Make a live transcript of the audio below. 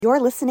You're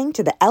listening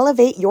to the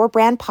Elevate Your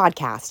Brand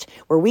podcast,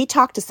 where we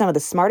talk to some of the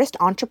smartest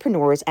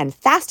entrepreneurs and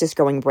fastest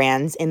growing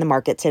brands in the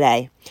market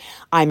today.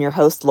 I'm your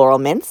host, Laurel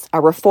Mintz,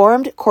 a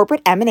reformed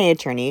corporate M&A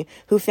attorney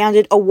who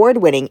founded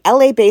award-winning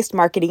LA-based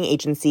marketing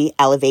agency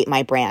Elevate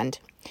My Brand.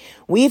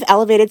 We've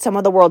elevated some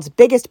of the world's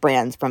biggest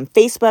brands, from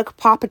Facebook,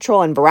 Paw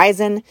Patrol, and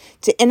Verizon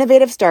to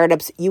innovative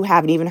startups you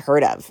haven't even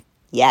heard of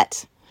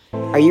yet.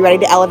 Are you ready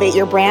to elevate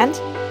your brand?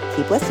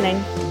 Keep listening.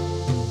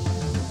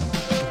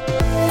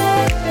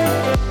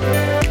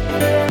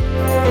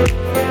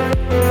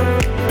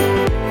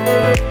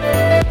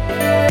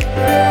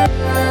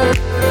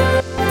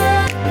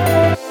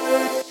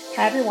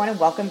 Hi, everyone, and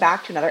welcome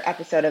back to another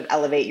episode of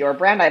Elevate Your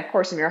Brand. I, of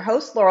course, am your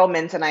host, Laurel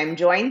Mintz, and I'm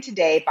joined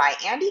today by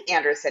Andy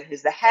Anderson,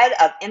 who's the head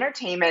of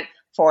entertainment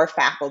for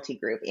Faculty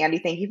Group. Andy,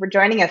 thank you for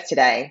joining us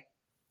today.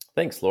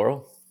 Thanks,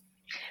 Laurel.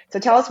 So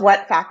tell us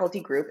what Faculty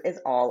Group is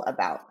all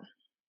about.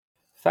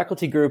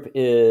 Faculty Group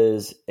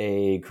is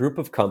a group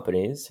of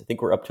companies, I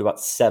think we're up to about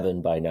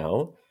 7 by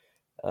now,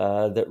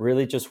 that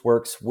really just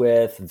works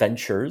with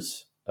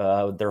ventures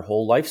their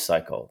whole life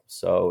cycle.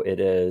 So it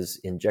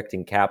is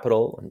injecting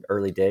capital in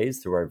early days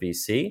through our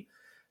VC,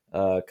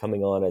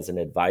 coming on as an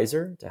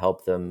advisor to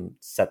help them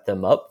set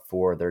them up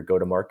for their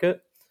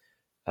go-to-market.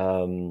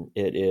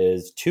 It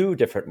is 2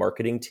 different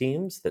marketing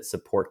teams that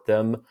support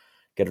them,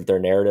 get their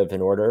narrative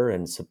in order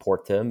and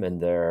support them in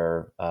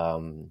their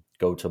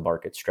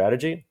go-to-market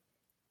strategy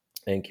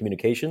and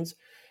communications.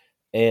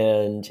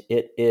 And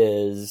it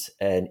is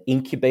an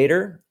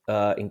incubator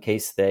in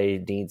case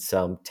they need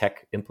some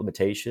tech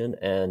implementation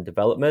and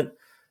development,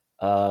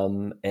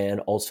 and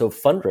also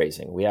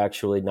fundraising. We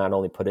actually not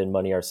only put in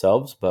money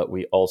ourselves, but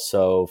we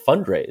also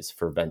fundraise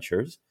for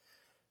ventures.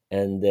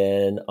 And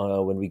then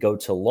when we go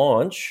to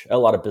launch, a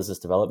lot of business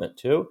development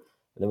too.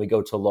 And then we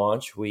go to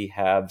launch, we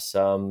have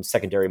some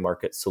secondary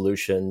market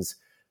solutions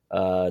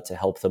to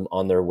help them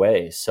on their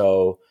way.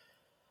 So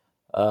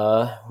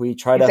we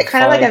try to. Is it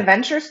kind of like a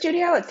venture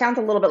studio? It sounds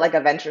a little bit like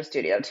a venture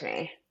studio to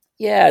me.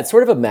 Yeah, it's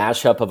sort of a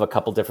mashup of a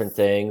couple different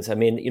things. I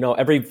mean,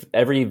 every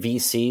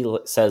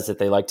VC says that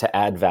they like to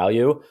add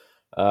value.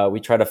 We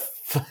try to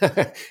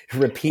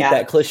repeat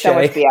that cliche. So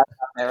much BS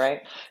out there,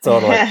 right?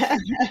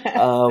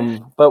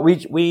 Totally. But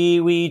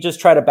we just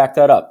try to back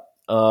that up.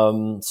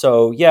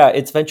 So yeah,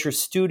 it's venture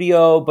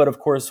studio, but of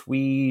course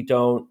we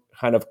don't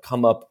kind of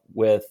come up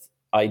with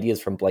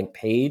ideas from blank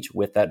page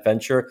with that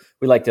venture.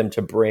 We like them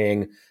to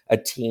bring a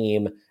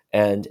team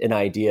and an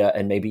idea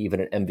and maybe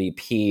even an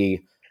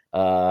MVP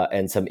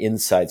and some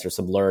insights or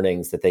some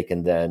learnings that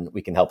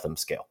we can help them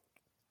scale.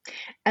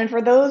 And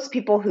for those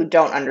people who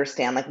don't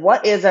understand, like,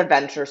 what is a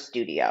venture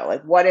studio?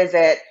 Like, what is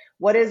it?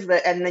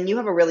 And then you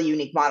have a really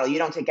unique model. You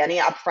don't take any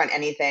upfront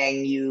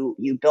anything.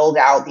 You build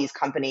out these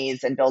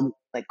companies and build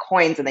like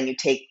coins, and then you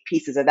take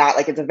pieces of that.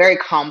 Like, it's a very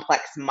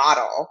complex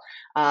model.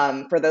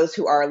 For those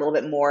who are a little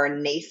bit more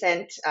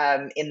nascent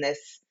in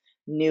this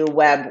new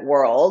web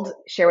world,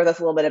 share with us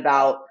a little bit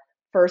about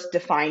first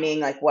defining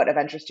like what a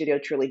venture studio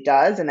truly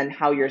does, and then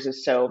how yours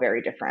is so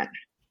very different.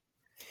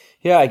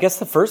 Yeah, I guess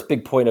the first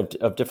big point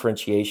of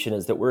differentiation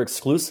is that we're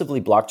exclusively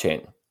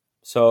blockchain.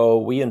 So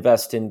we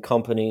invest in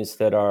companies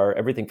that are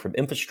everything from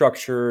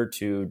infrastructure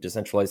to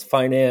decentralized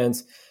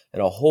finance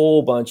and a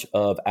whole bunch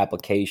of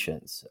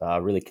applications,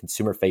 really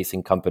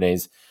consumer-facing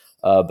companies,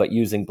 but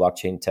using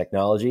blockchain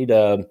technology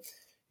to,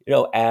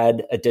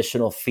 add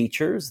additional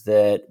features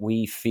that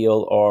we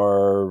feel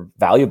are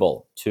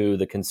valuable to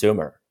the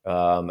consumer.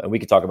 And we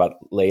could talk about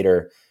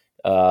later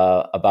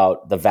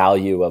about the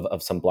value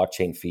of some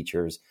blockchain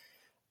features.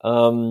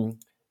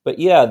 But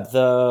yeah,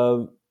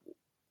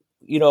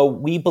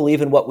 we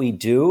believe in what we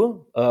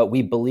do.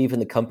 We believe in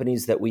the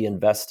companies that we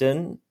invest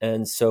in.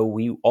 And so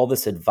all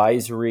this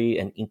advisory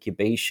and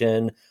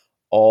incubation,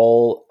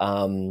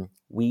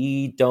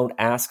 we don't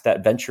ask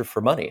that venture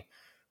for money.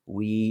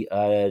 We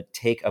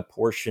take a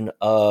portion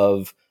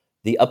of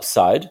the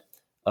upside.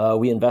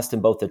 We invest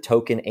in both the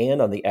token and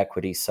on the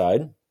equity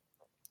side.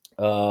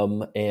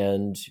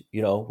 And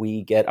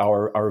we get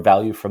our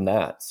value from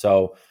that.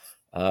 So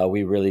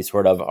we really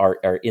sort of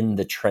are in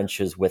the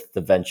trenches with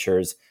the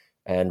ventures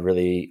and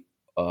really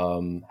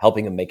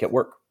helping them make it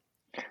work.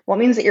 Well,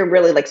 it means that you're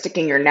really like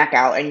sticking your neck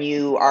out and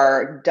you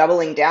are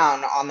doubling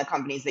down on the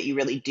companies that you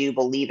really do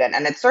believe in.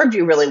 And it served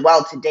you really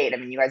well to date. I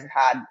mean, you guys have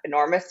had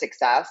enormous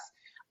success.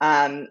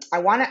 I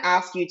want to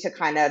ask you to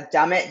kind of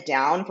dumb it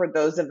down for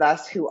those of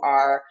us who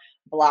are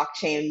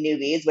blockchain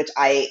newbies, which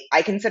I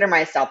consider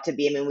myself to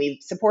be. I mean, we've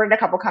supported a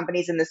couple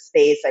companies in this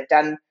space. I've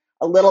done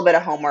a little bit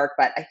of homework,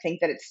 but I think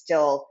that it's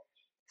still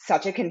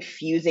such a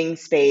confusing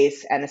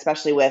space. And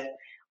especially with,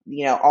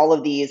 all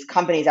of these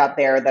companies out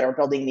there that are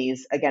building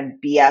these, again,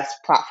 BS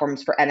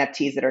platforms for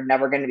NFTs that are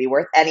never going to be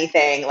worth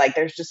anything. Like,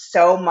 there's just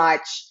so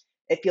much,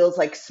 it feels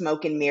like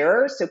smoke and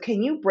mirrors. So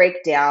can you break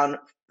it down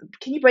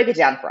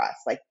for us?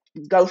 Like,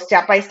 go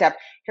step by step.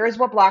 Here's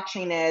what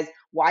blockchain is,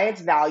 why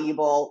it's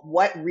valuable,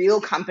 what real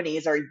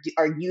companies are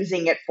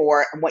using it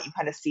for, and what you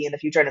kind of see in the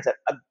future. And it's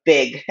a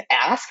big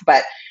ask,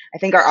 but I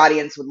think our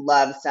audience would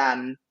love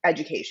some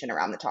education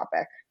around the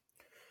topic.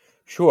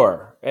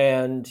 Sure.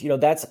 And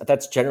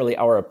that's generally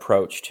our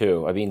approach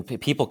too. I mean,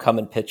 people come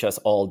and pitch us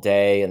all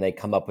day and they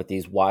come up with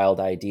these wild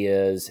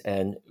ideas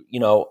and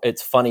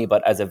it's funny,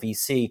 but as a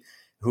VC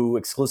who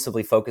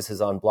exclusively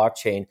focuses on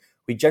blockchain,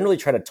 we generally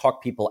try to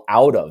talk people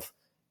out of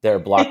their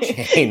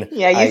blockchain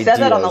Yeah, you said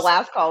that on the ideas.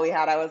 last call we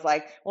had. I was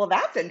like, well,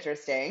 that's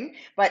interesting.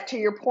 But to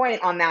your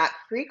point on that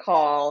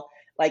pre-call,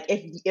 like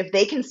if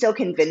they can still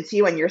convince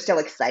you and you're still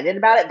excited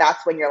about it,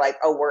 that's when you're like,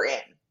 oh, we're in,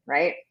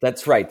 right?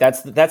 That's right.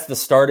 That's the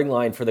starting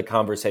line for the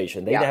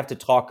conversation. They'd Yeah. have to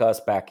talk us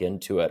back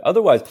into it.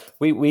 Otherwise,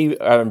 we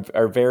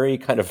are very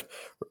kind of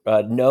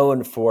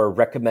known for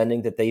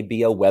recommending that they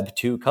be a Web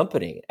 2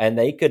 company, and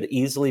they could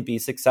easily be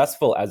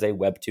successful as a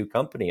Web 2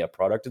 company, a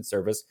product and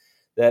service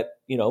that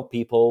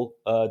people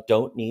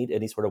don't need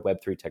any sort of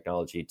Web 3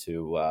 technology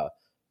to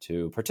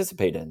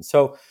participate in.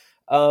 So,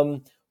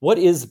 what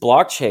is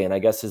blockchain? I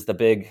guess is the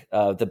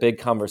big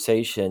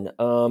conversation.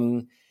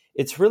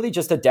 It's really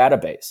just a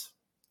database.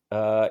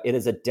 It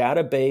is a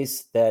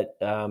database that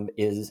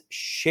is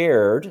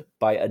shared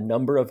by a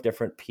number of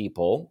different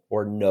people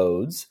or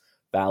nodes,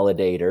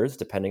 validators,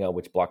 depending on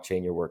which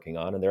blockchain you're working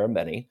on, and there are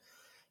many.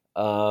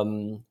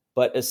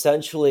 But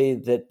essentially,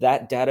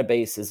 that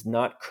database is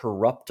not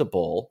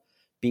corruptible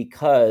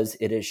because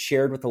it is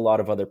shared with a lot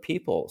of other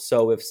people.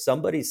 So if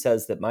somebody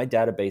says that my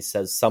database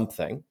says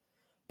something,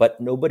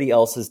 but nobody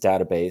else's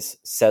database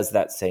says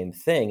that same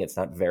thing, it's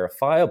not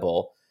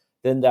verifiable,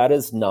 then that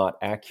is not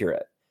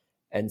accurate.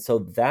 And so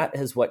that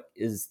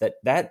is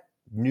that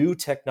new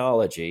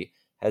technology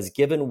has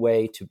given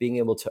way to being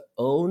able to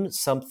own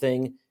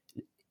something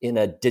in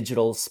a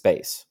digital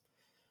space.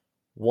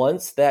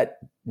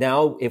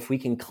 Now, if we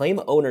can claim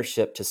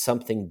ownership to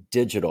something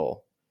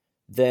digital,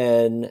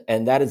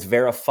 and that is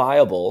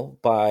verifiable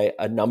by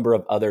a number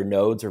of other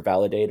nodes or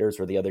validators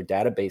or the other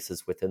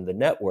databases within the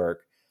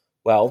network,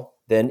 well,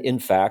 then in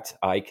fact,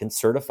 I can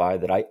certify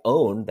that I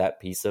own that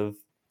piece of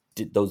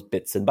those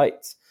bits and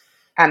bytes.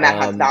 And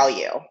that has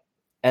value.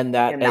 And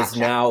that has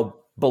now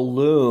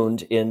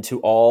ballooned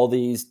into all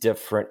these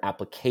different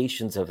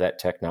applications of that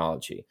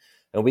technology.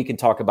 And we can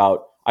talk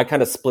about, I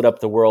kind of split up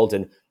the world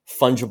in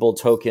fungible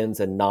tokens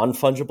and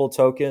non-fungible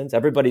tokens.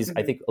 Everybody's,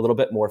 I think, a little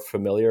bit more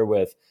familiar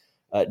with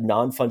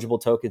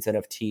non-fungible tokens.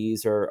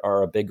 NFTs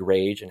are a big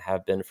rage and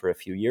have been for a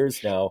few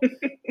years now.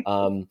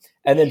 And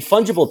then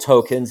fungible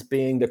tokens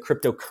being the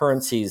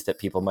cryptocurrencies that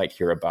people might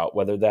hear about,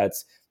 whether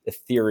that's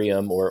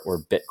Ethereum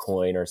or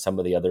Bitcoin or some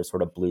of the other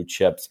sort of blue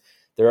chips.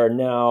 There are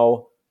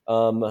now,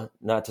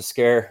 not to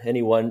scare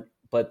anyone,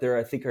 but there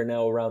I think are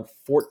now around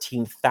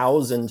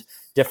 14,000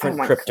 different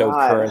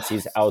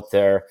cryptocurrencies out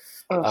there.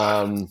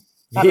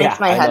 That makes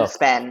my head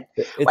spin.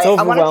 It's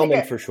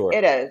overwhelming for sure.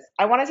 It is.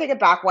 I want to take it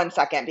back 1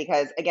 second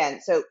because again,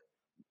 so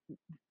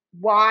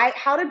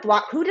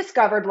who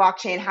discovered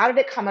blockchain? How did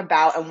it come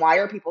about? And why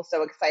are people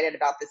so excited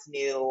about this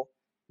new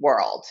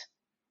world?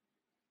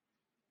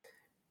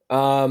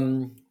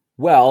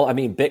 Well, I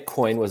mean,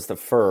 Bitcoin was the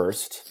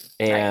first,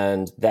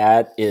 and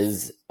that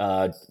was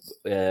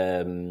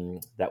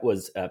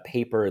a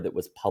paper that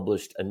was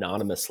published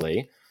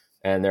anonymously,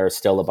 and there are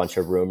still a bunch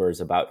of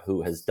rumors about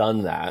who has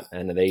done that,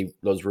 and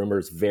those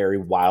rumors vary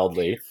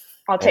wildly.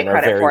 I'll take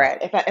credit for it.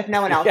 If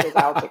no one else is,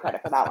 I'll take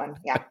credit for that one.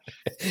 Yeah,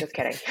 just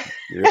kidding.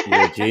 You're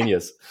a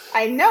genius.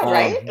 I know,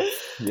 right?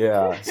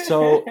 Yeah.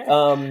 So,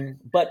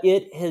 but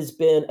it has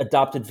been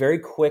adopted very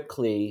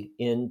quickly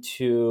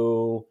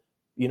into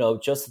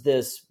just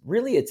this.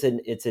 Really, it's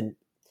an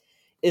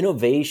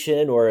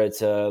innovation, or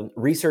it's a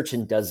research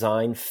and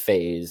design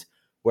phase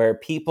where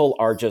people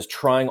are just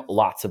trying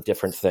lots of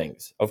different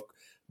things.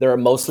 There are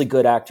mostly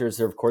good actors.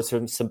 There, of course,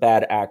 are some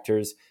bad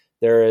actors.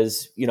 There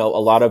is, a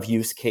lot of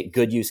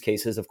good use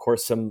cases. Of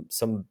course,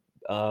 some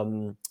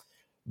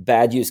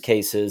bad use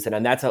cases,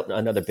 and that's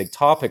another big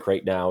topic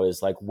right now.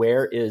 Is like,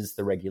 where is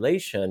the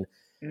regulation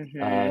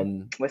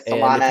with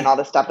Solana and all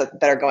the stuff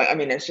that are going? I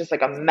mean, it's just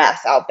like a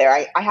mess out there.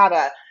 I had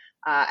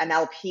an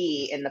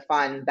LP in the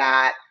fund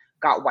that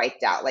got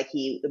wiped out. Like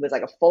it was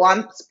like a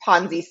full-on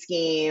Ponzi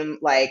scheme.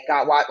 Like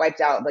got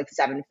wiped out like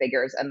 7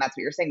 figures, and that's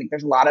what you're saying. Like,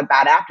 there's a lot of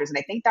bad actors, and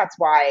I think that's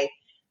why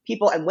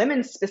people, and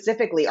women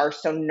specifically, are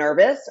so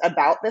nervous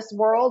about this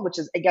world, which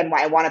is, again,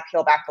 why I want to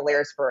peel back the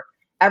layers for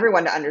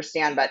everyone to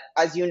understand. But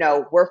as you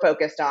know, we're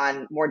focused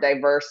on more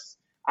diverse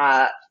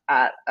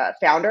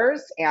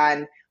founders.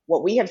 And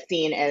what we have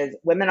seen is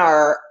women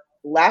are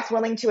less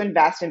willing to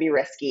invest and be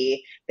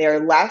risky.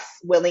 They're less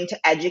willing to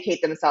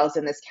educate themselves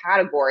in this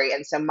category.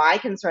 And so my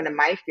concern and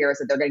my fear is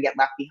that they're going to get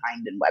left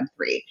behind in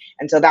Web3.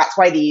 And so that's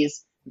why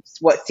these,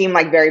 what seem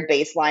like very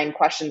baseline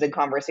questions and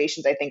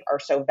conversations, I think are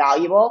so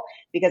valuable,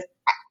 because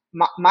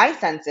my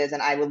sense is,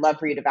 and I would love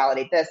for you to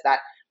validate this, that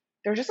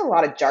there's just a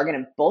lot of jargon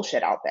and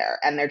bullshit out there,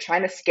 and they're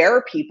trying to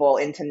scare people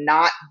into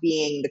not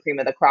being the cream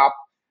of the crop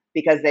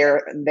because they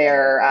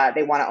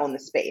want to own the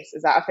space.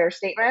 Is that a fair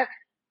statement?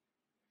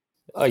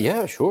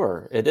 Yeah,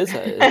 sure. It is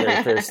a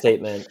very fair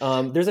statement.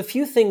 There's a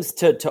few things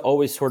to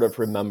always sort of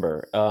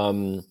remember.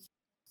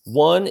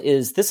 One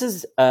is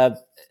it's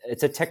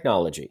a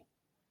technology,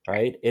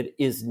 right? It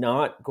is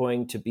not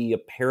going to be a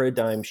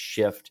paradigm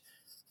shift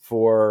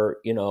for,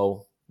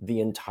 the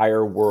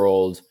entire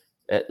world,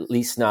 at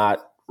least not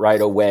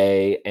right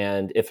away.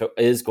 And if it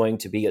is going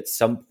to be at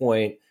some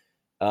point,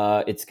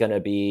 it's going to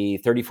be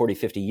 30, 40,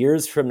 50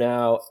 years from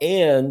now.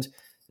 And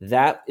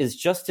that is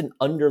just an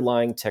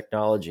underlying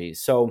technology.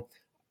 So,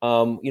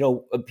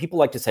 people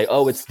like to say,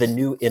 oh, it's the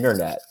new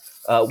internet.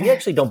 We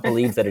actually don't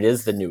believe that it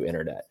is the new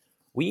internet.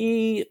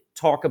 We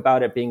talk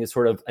about it being a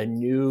sort of a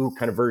new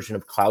kind of version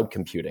of cloud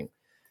computing,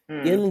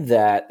 in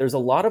that there's a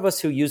lot of us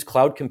who use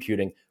cloud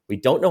computing. We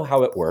don't know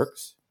how it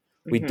works.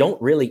 We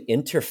don't really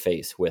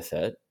interface with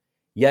it,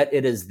 yet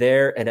it is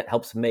there and it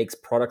helps makes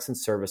products and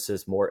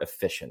services more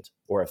efficient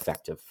or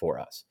effective for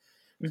us.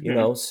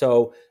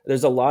 So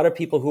there's a lot of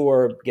people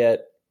who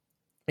get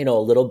a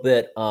little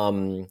bit,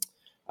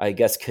 I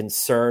guess,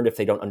 concerned if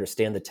they don't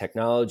understand the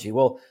technology.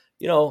 Well,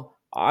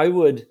 I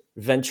would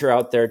venture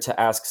out there to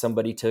ask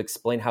somebody to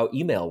explain how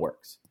email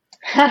works.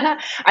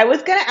 I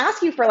was going to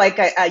ask you for like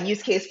a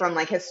use case from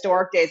like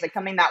historic days, like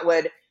something that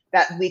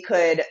we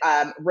could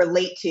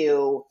relate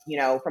to,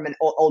 from an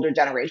older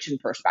generation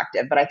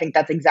perspective. But I think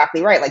that's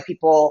exactly right. Like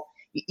people,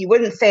 you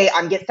wouldn't say,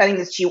 I'm sending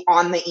this to you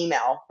on the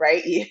email,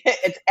 right?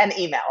 It's an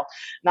email.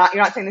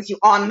 You're not sending this to you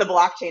on the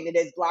blockchain. It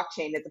is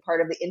blockchain. It's a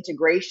part of the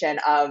integration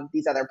of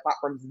these other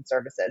platforms and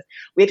services.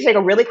 We have to take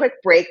a really quick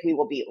break. We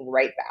will be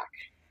right back.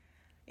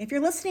 If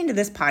you're listening to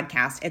this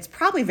podcast, it's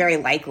probably very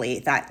likely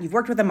that you've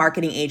worked with a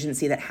marketing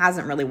agency that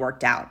hasn't really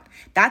worked out.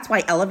 That's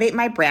why Elevate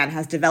My Brand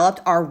has developed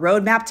our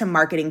roadmap to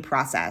marketing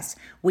process.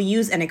 We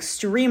use an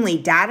extremely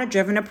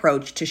data-driven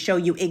approach to show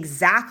you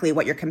exactly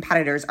what your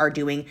competitors are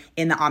doing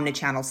in the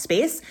omnichannel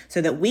space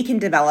so that we can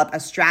develop a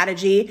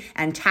strategy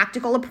and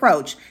tactical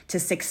approach to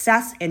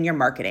success in your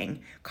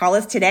marketing. Call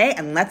us today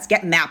and let's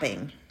get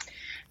mapping.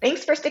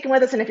 Thanks for sticking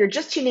with us. And if you're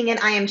just tuning in,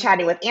 I am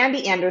chatting with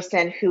Andy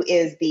Anderson, who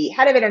is the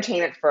head of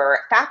entertainment for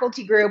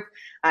Faculty Group.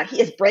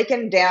 He is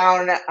breaking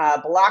down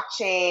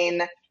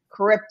blockchain,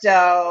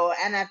 crypto,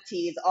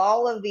 NFTs,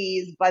 all of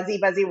these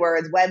buzzy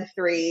words,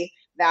 Web3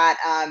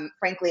 that,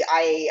 frankly,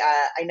 I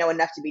know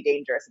enough to be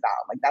dangerous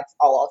about. Like, that's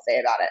all I'll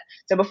say about it.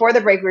 So before the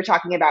break, we were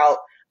talking about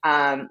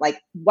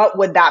what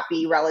would that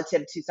be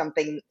relative to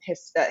something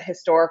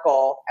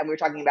historical? And we were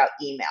talking about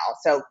email.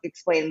 So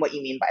explain what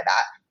you mean by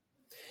that.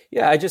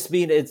 Yeah, I just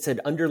mean it's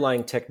an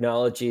underlying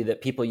technology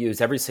that people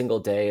use every single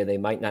day, and they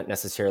might not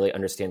necessarily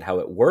understand how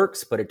it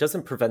works, but it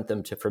doesn't prevent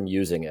them from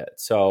using it.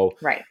 So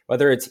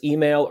whether it's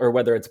email or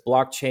whether it's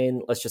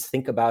blockchain, let's just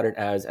think about it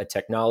as a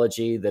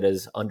technology that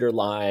is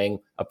underlying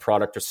a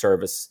product or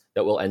service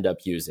that we'll end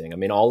up using. I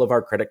mean, all of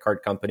our credit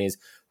card companies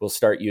will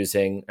start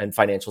using, and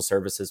financial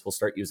services will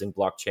start using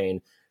blockchain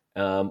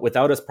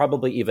without us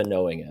probably even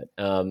knowing it.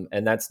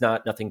 And that's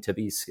nothing to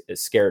be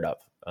scared of.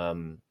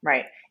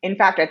 Right. In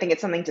fact, I think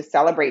it's something to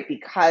celebrate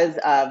because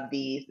of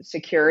the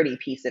security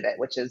piece of it,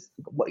 which is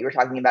what you were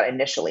talking about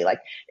initially. Like,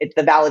 it's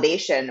the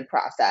validation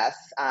process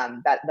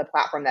that the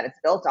platform that it's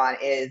built on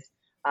is,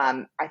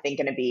 I think,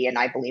 going to be, and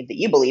I believe that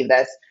you believe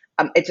this,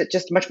 it's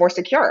just much more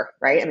secure,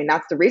 right? I mean,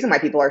 that's the reason why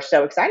people are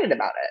so excited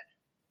about it.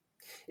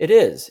 It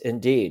is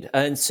indeed.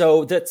 And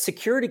so that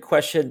security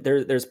question,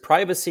 there's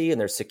privacy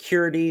and there's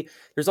security.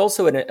 There's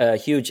also a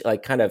huge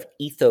kind of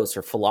ethos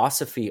or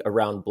philosophy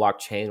around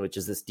blockchain, which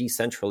is this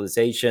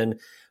decentralization.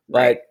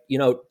 But,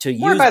 to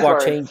use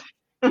blockchain,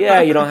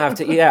 you don't have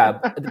to,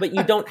 but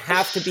you don't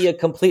have to be a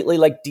completely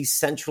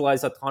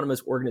decentralized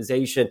autonomous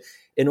organization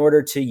in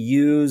order to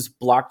use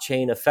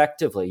blockchain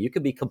effectively. You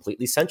could be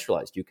completely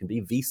centralized. You can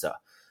be Visa,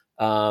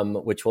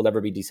 which will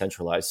never be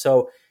decentralized.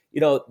 So,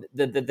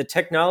 the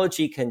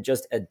technology can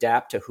just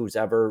adapt to who's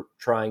ever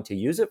trying to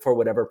use it for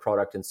whatever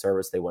product and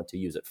service they want to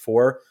use it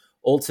for.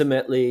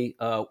 Ultimately,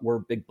 we're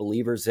big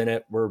believers in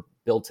it. We're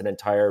built an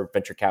entire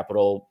venture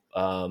capital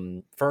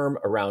firm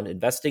around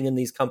investing in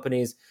these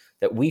companies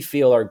that we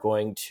feel are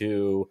going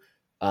to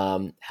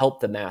help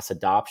the mass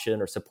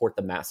adoption or support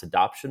the mass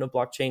adoption of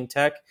blockchain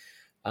tech.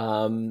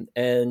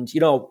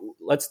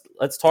 Let's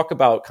talk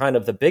about kind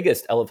of the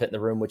biggest elephant in the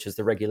room, which is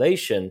the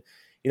regulation.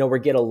 We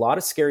get a lot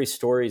of scary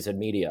stories in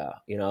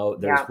media.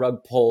 There's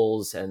rug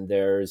pulls and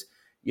there's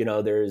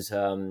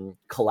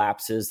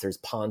collapses, there's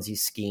Ponzi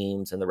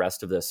schemes and the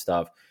rest of this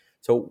stuff.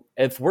 So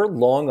if we're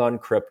long on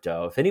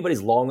crypto, if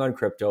anybody's long on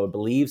crypto and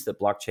believes that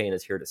blockchain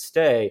is here to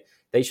stay,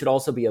 they should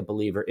also be a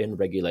believer in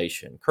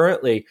regulation.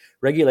 Currently,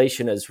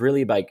 regulation is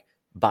really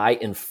by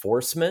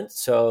enforcement.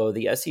 So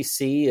the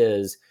SEC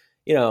is,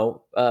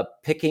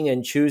 picking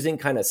and choosing,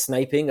 kind of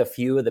sniping a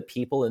few of the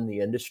people in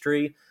the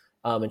industry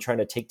and trying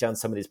to take down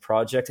some of these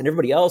projects. And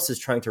everybody else is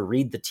trying to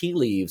read the tea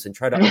leaves and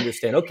try to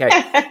understand, okay,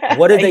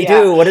 what did they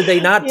do? What did they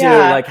not do?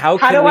 How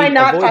do I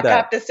not fuck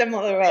up the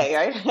similar way,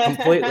 right?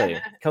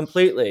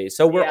 Completely.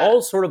 So we're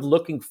all sort of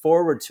looking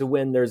forward to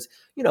when there's,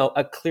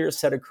 a clear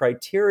set of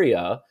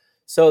criteria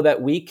so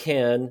that we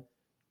can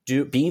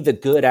be the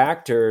good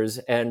actors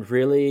and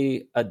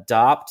really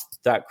adopt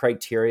that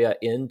criteria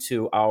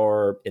into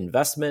our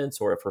investments,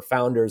 or if we're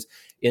founders,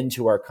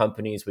 into our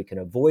companies. We can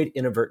avoid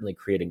inadvertently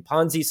creating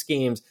Ponzi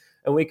schemes.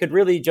 And we could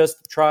really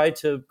just try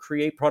to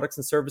create products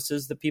and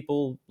services that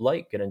people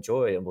like and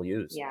enjoy and will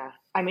use. Yeah.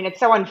 I mean, it's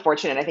so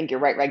unfortunate. I think you're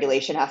right.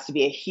 Regulation has to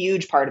be a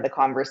huge part of the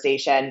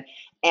conversation.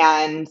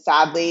 And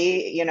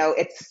sadly,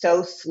 it's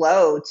so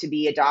slow to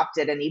be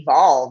adopted and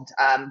evolved.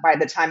 By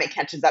the time it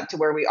catches up to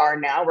where we are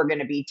now, we're going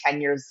to be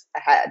 10 years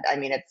ahead. I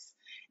mean, it's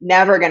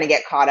never going to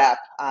get caught up,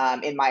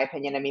 in my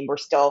opinion. I mean, we're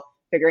still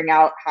figuring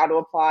out how to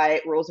apply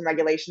rules and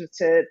regulations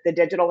to the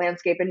digital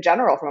landscape in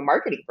general from a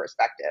marketing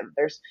perspective.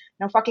 There's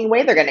no fucking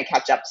way they're going to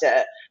catch up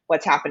to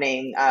what's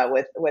happening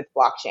with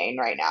blockchain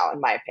right now, in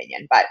my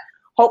opinion. But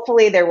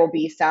hopefully there will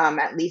be some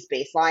at least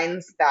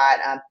baselines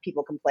that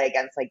people can play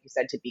against, like you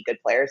said, to be good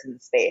players in the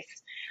space.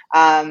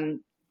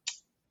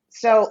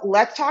 So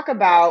let's talk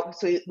about,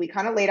 so we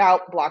kind of laid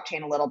out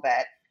blockchain a little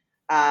bit.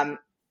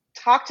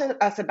 Talk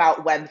to us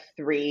about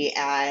Web3,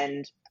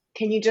 and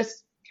can you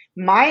just,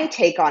 my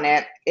take on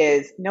it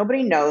is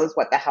nobody knows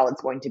what the hell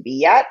it's going to be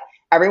yet.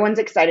 Everyone's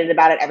excited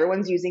about it.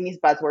 Everyone's using these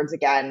buzzwords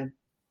again,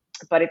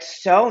 but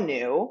it's so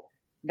new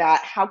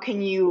that how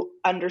can you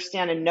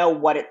understand and know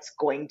what it's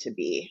going to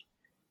be?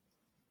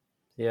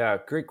 Yeah,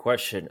 great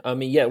question. I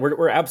mean, yeah,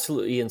 we're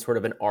absolutely in sort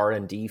of an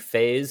R&D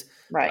phase.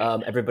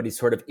 Right. Everybody's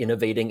sort of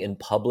innovating in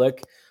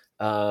public,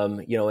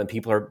 and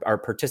people are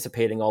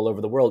participating all over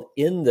the world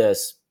in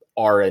this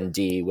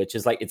R&D, which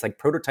is it's like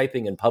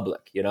prototyping in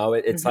public.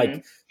 It's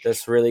like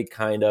this really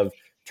kind of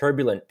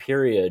turbulent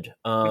period.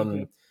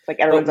 It's like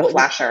everyone's a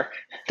flasher.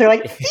 They're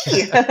like,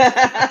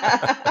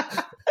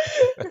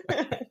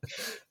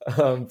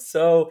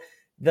 so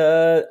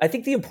I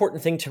think the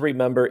important thing to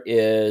remember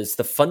is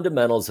the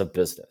fundamentals of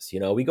business.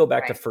 We go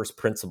back to first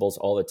principles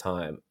all the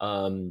time.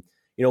 When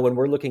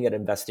we're looking at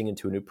investing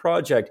into a new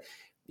project,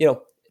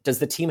 does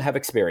the team have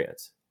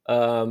experience?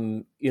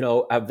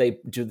 Have they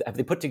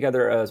put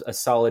together a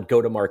solid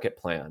go-to-market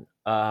plan?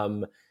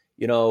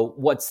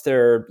 What's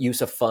their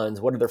use of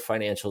funds? What do their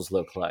financials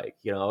look like?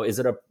 Is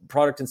it a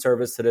product and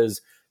service that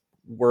is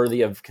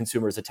worthy of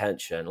consumers'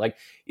 attention? You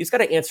just got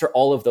to answer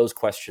all of those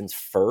questions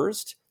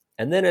first.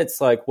 And then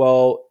it's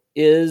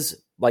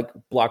is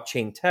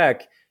blockchain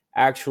tech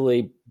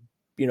actually,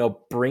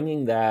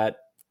 bringing that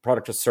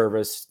product or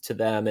service to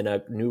them in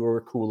a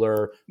newer,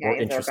 cooler, more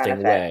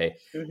interesting way?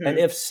 And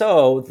if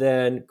so,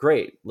 then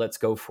great, let's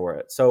go for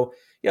it. So,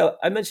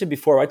 I mentioned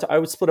before, I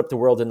would split up the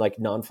world in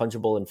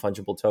non-fungible and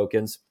fungible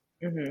tokens.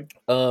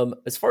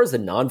 As far as the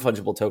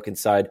non-fungible token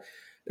side,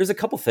 there's a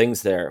couple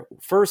things there.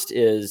 First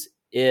is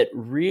it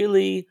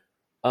really,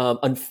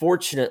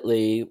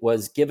 unfortunately,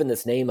 was given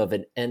this name of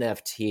an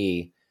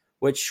NFT,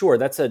 which sure,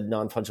 that's a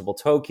non-fungible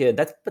token.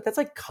 But that's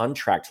like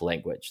contract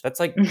language. That's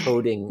like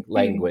coding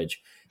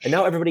language. And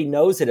now everybody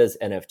knows it as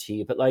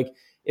NFT. But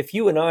if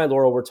you and I,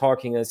 Laurel, were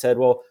talking and I said,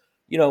 well,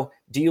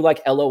 do you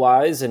like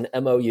LOIs and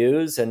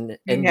MOUs and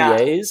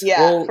NDAs?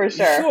 Yeah, well, for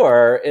sure.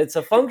 Sure, it's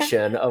a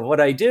function of what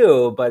I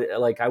do, but I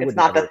wouldn't. It's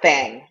not the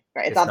thing,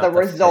 right? It's not the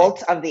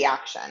result of the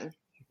action.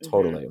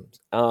 Totally.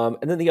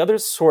 And then the other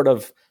sort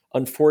of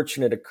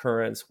unfortunate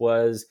occurrence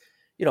was,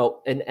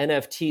 an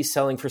NFT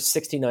selling for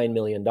 $69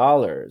 million,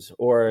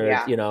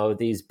 or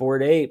these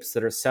Bored Apes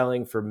that are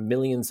selling for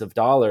millions of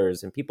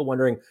dollars, and people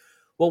wondering,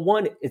 well,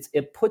 one,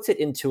 it puts it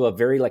into a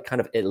very kind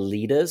of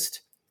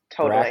elitist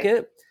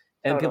bracket.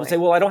 And people say,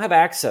 well, I don't have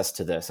access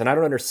to this and I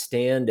don't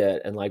understand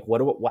it. And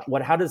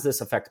how does this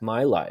affect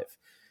my life?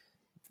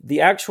 The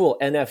actual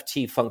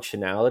NFT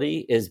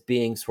functionality is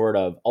being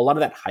a lot of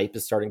that hype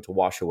is starting to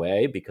wash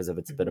away because of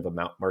it's a bit of a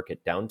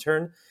market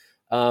downturn.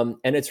 And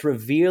it's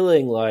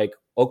revealing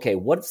okay,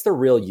 what's the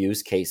real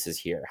use cases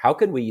here? How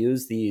can we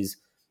use these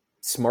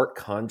smart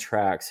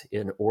contracts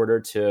in order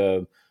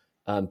to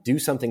do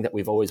something that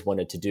we've always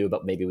wanted to do,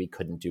 but maybe we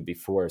couldn't do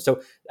before?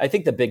 So I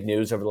think the big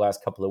news over the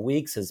last couple of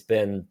weeks has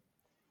been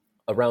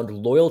around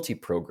loyalty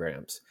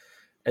programs.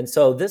 And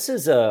so this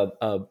is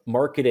a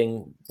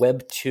marketing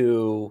Web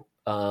 2,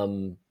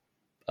 probably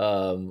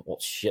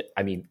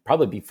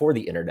before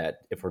the internet,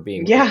 if we're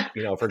being, if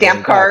we're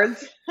scam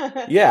cards.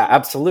 Yeah,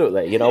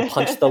 absolutely.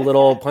 Punch the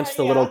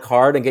little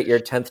card and get your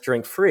 10th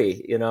drink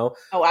free, Oh,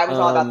 I was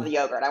all about the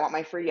yogurt. I want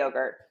my free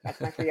yogurt.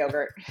 That's my free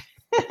yogurt.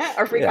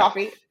 Or free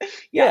coffee.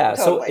 Yeah,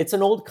 totally. So it's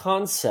an old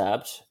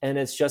concept and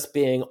it's just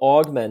being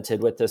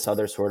augmented with this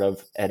other sort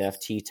of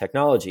NFT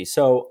technology.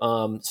 So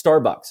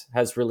Starbucks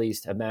has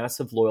released a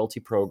massive loyalty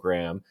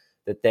program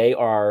that they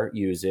are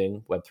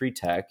using Web3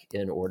 tech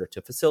in order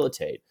to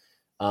facilitate.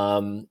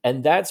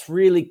 And that's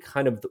really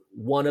kind of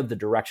one of the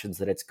directions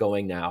that it's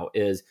going now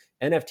is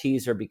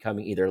NFTs are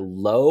becoming either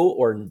low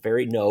or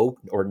very no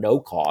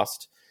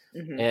cost.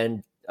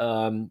 And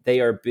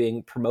they are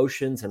being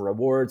promotions and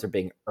rewards are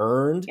being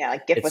earned. Yeah,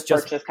 like gift with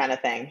purchase kind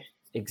of thing.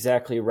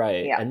 Exactly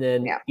right. Yeah. And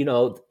then,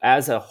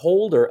 as a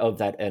holder of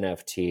that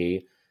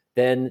NFT,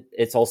 then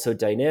it's also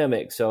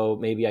dynamic. So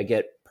maybe I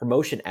get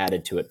promotion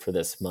added to it for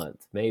this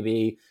month.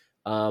 Maybe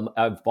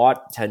I've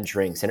bought 10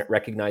 drinks and it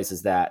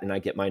recognizes that and I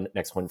get my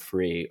next one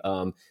free.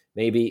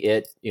 Maybe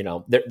it,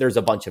 there's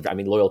a bunch of,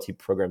 loyalty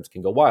programs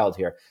can go wild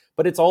here,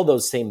 but it's all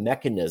those same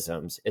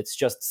mechanisms. It's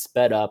just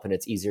sped up and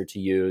it's easier to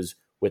use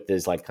with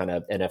this kind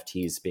of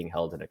NFTs being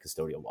held in a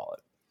custodial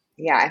wallet.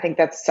 Yeah, I think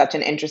that's such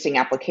an interesting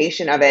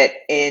application of it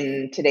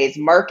in today's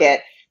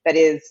market that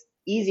is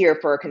easier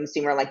for a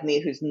consumer like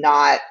me who's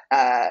not,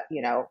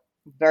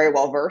 very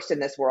well versed in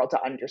this world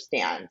to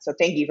understand. So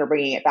thank you for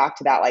bringing it back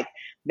to that like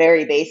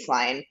very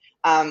baseline.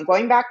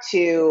 Going back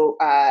to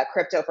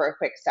crypto for a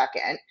quick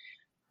second,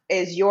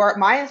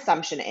 my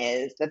assumption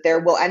is that there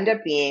will end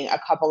up being a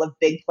couple of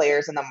big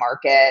players in the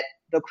market.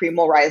 The cream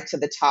will rise to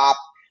the top.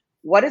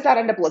 What does that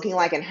end up looking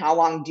like, and how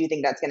long do you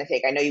think that's going to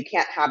take? I know you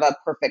can't have a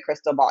perfect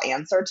crystal ball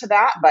answer to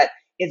that, but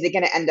is it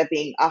going to end up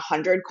being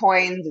 100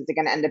 coins? Is it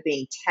going to end up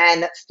being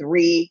 10,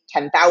 3,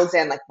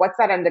 10,000? Like, what's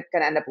that going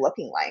to end up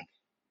looking like?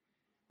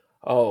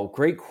 Oh,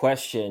 great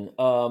question.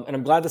 And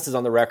I'm glad this is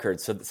on the record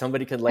so that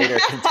somebody can later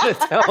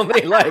tell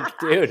me, like,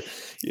 dude,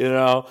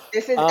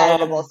 This is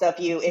editable, so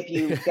if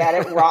you get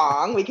it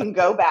wrong, we can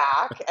go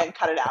back and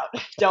cut it out.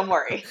 Don't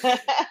worry.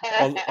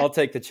 I'll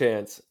take the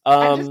chance.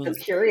 I'm just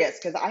so curious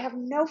because I have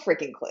no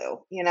freaking clue.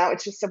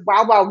 It's just a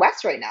wild, wild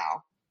west right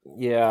now.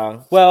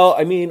 Yeah. Well,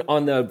 I mean,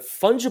 on the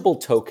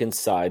fungible token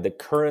side, the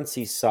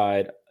currency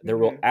side, there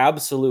will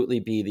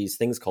absolutely be these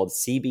things called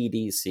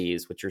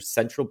CBDCs, which are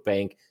central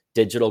bank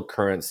digital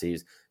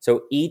currencies.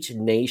 So each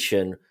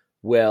nation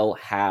will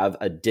have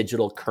a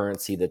digital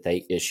currency that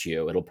they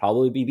issue. It'll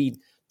probably be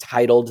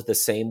titled the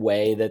same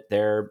way that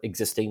their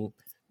existing,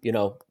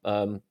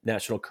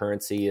 national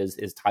currency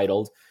is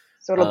titled.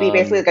 So it'll be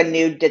basically like a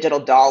new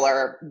digital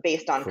dollar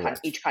based on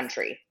each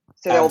country.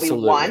 So there will be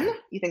one?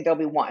 You think there'll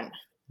be one?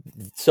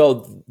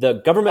 So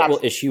the government will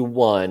issue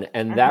one,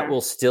 and that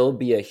will still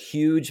be a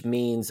huge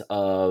means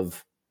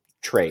of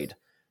trade.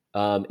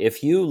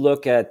 If you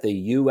look at the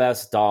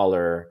US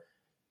dollar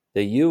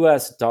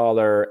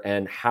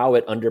and how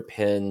it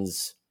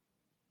underpins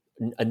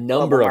a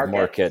number of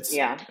markets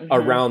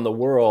around the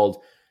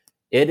world,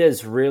 it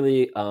is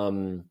really,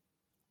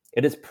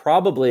 it is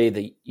probably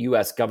the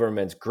US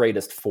government's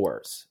greatest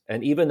force.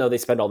 And even though they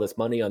spend all this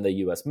money on the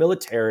US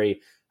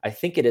military, I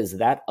think it is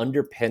that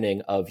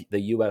underpinning of the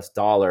US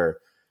dollar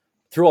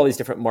through all these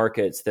different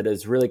markets that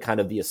is really kind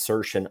of the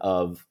assertion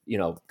of,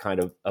 kind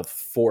of a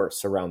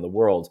force around the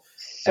world.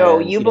 So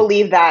you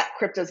believe that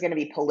crypto is going to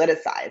be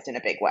politicized in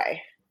a big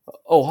way?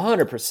 Oh,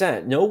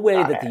 100%. No way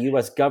that the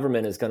US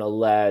government is going to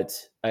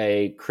let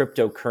a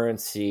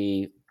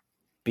cryptocurrency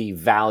be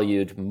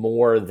valued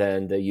more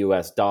than the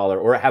US dollar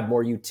or have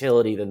more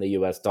utility than the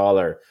US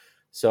dollar.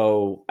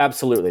 So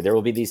absolutely, there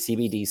will be these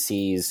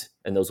CBDCs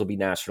and those will be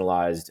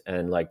nationalized,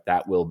 and like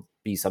that will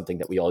be something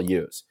that we all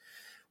use.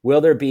 Will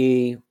there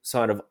be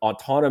sort of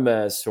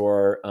autonomous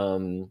or,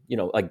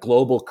 like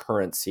global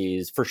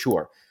currencies? For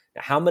sure.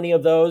 Now, how many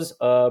of those?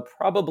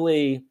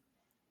 Probably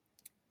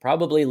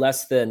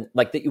less than,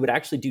 like, that you would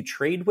actually do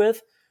trade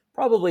with,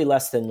 probably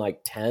less than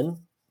like 10.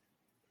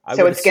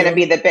 So it's going to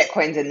be the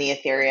Bitcoins and the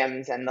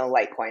Ethereums and the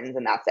Litecoins,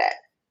 and that's it.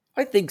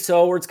 I think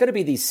so. Or it's going to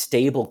be these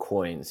stable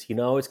coins.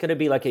 It's going to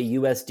be like a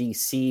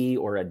USDC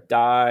or a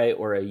DAI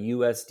or a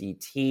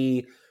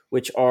USDT,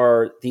 which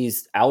are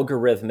these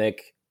algorithmic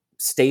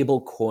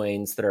stable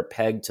coins that are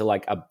pegged to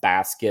like a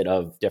basket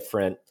of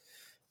different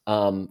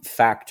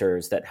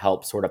factors that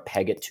help sort of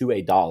peg it to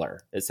a dollar.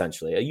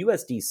 Essentially, a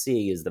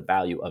USDC is the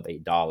value of a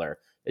dollar.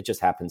 It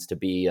just happens to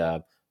be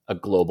a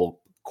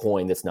global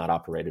coin that's not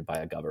operated by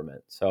a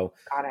government. So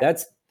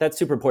that's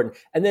super important.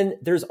 And then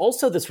there's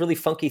also this really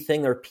funky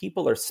thing where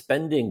people are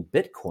spending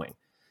Bitcoin.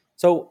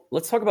 So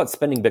let's talk about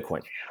spending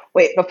Bitcoin.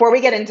 Wait, before we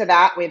get into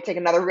that, we have to take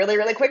another really,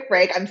 really quick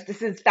break.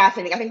 This is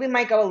fascinating. I think we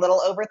might go a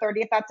little over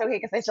 30 if that's okay,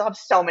 because I still have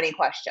so many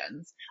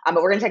questions. But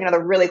we're going to take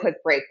another really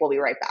quick break. We'll be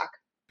right back.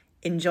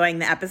 Enjoying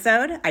the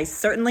episode? I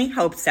certainly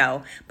hope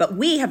so, but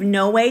we have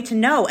no way to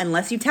know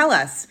unless you tell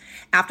us.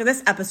 After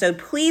this episode,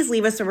 please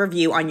leave us a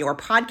review on your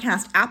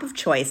podcast app of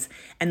choice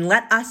and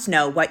let us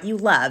know what you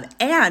love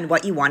and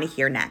what you want to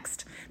hear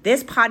next.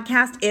 This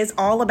podcast is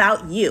all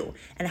about you,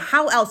 and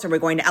how else are we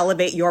going to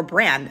elevate your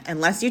brand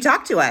unless you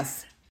talk to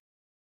us?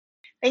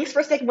 Thanks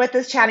for sticking with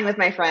us, chatting with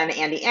my friend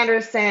Andy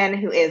Anderson,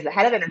 who is the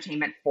head of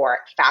entertainment for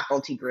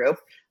Faculty Group.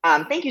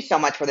 Thank you so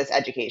much for this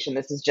education.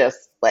 This is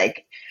just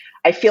like,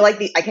 I feel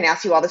like I can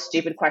ask you all the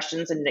stupid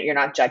questions and you're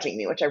not judging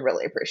me, which I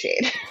really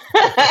appreciate.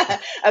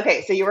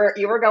 Okay, so you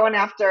were going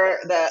after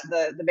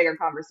the bigger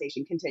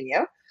conversation. Continue.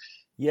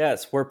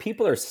 Yes, where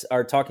people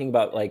are talking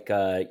about like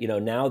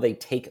now they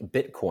take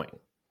Bitcoin,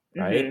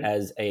 right,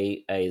 as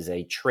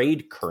a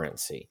trade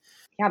currency.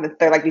 Yeah,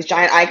 they're like these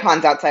giant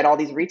icons outside all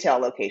these retail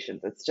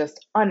locations. It's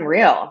just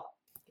unreal.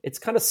 It's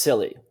kind of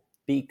silly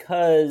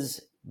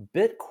because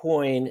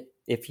Bitcoin,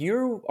 if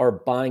you are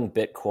buying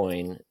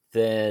Bitcoin,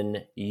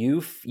 then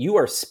you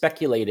are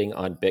speculating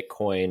on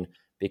Bitcoin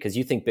because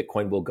you think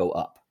Bitcoin will go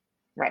up.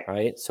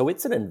 Right? So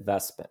it's an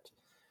investment.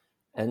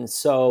 And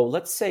so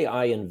let's say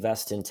I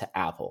invest into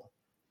Apple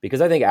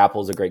because I think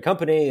Apple's a great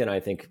company and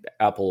I think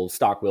Apple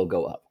stock will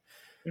go up.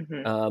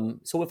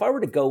 So if I were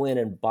to go in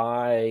and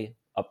buy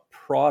a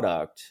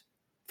product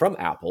from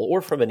Apple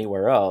or from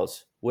anywhere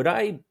else, would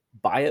I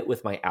buy it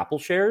with my Apple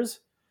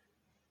shares?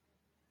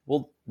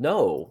 Well,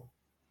 no.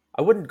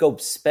 I wouldn't go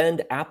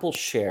spend Apple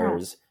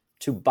shares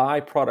to buy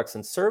products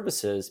and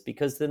services,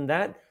 because then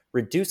that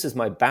reduces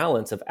my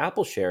balance of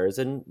Apple shares.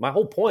 And my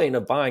whole point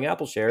of buying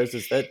Apple shares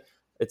is that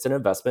it's an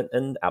investment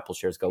and Apple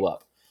shares go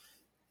up.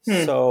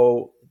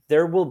 So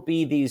there will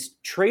be these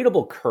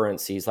tradable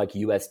currencies like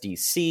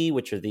USDC,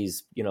 which are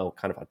these,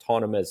 kind of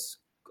autonomous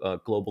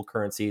global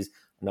currencies,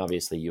 and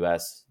obviously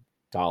US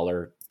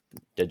dollar,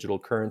 digital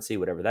currency,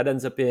 whatever that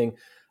ends up being.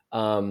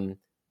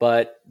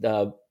 But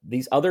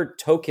these other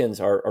tokens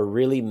are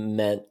really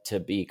meant to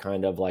be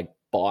kind of like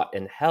bought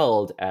and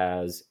held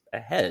as a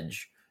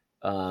hedge.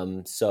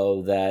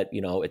 So that,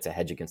 it's a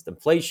hedge against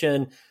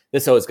inflation.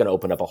 This is going to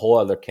open up a whole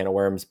other can of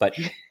worms, but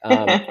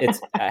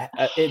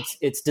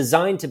it's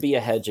designed to be a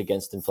hedge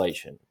against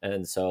inflation.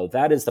 And so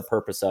that is the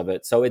purpose of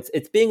it. So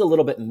it's being a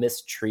little bit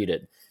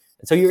mistreated.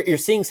 And so you're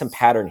seeing some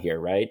pattern here,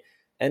 right?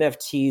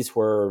 NFTs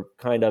were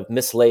kind of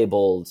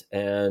mislabeled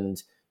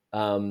and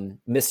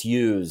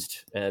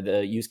misused.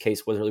 The use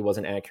case really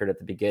wasn't accurate at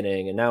the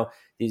beginning. And now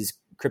these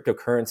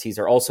cryptocurrencies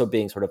are also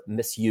being sort of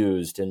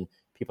misused, and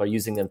people are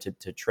using them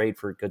to trade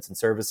for goods and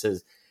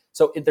services.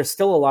 So there's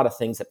still a lot of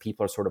things that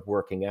people are sort of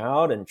working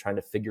out and trying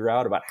to figure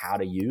out about how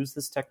to use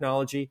this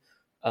technology.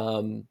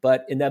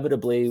 But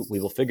inevitably, we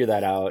will figure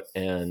that out,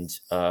 and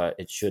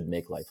it should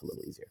make life a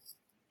little easier.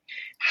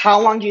 How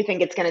long do you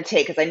think it's going to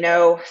take? Because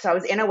I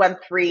was in a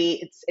Web3,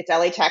 it's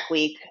LA Tech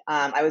Week.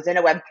 I was in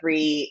a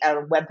Web3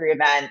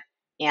 event,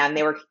 and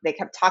they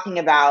kept talking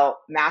about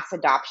mass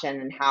adoption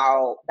and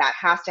how that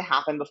has to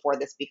happen before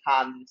this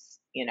becomes,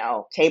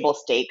 table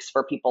stakes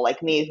for people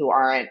like me who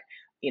aren't,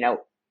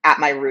 at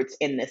my roots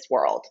in this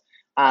world.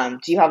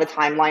 Do you have a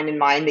timeline in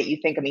mind that you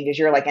think, because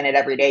you're like in it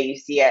every day, you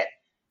see it.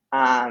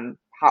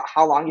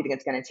 How long do you think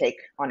it's going to take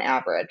on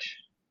average?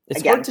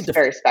 It's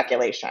very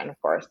speculation,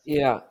 of course.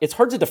 Yeah, it's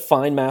hard to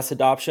define mass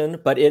adoption,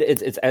 but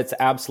it's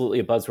absolutely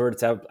a buzzword.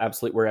 It's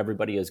absolutely where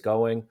everybody is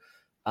going.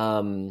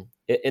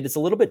 It is a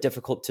little bit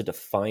difficult to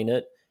define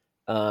it.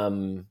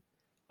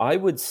 I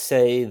would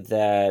say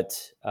that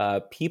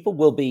people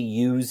will be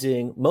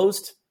using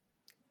most,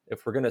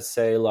 if we're going to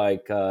say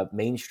like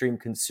mainstream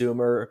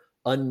consumer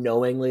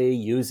unknowingly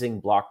using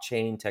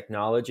blockchain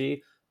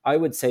technology, I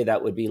would say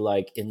that would be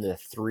like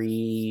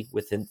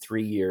within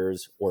 3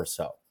 years or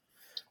so.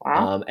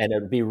 Wow. And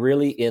it would be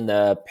really in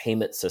the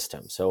payment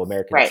system. So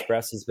American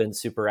Express has been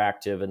super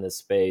active in this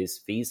space.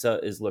 Visa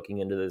is looking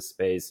into this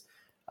space.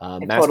 I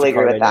totally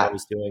agree with that.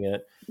 Was doing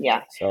it.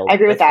 Yeah, so I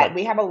agree with that.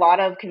 We have a lot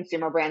of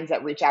consumer brands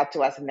that reach out to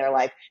us and they're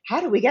like,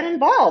 how do we get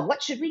involved?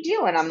 What should we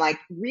do? And I'm like,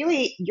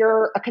 really,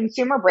 you're a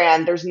consumer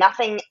brand. There's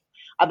nothing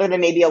other than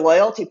maybe a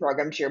loyalty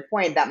program, to your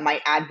point, that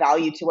might add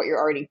value to what you're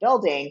already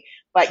building,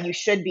 but you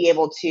should be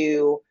able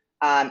to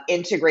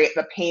integrate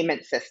the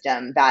payment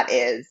system that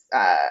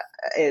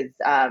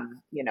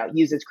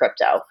uses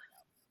crypto.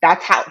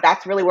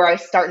 That's really where I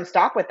start and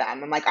stop with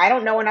them. I'm like, I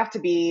don't know enough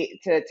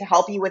to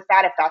help you with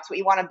that. If that's what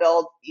you want to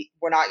build,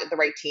 we're not the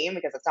right team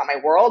because it's not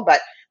my world. But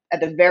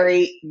at the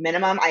very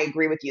minimum, I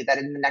agree with you that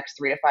in the next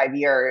 3 to 5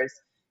 years,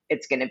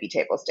 it's going to be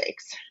table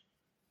stakes.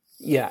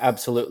 Yeah,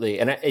 absolutely.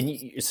 And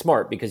you're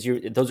smart, because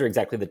those are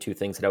exactly the two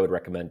things that I would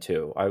recommend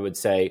too. I would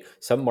say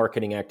some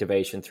marketing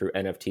activation through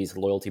NFTs,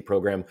 loyalty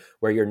program,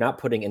 where you're not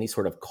putting any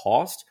sort of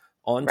cost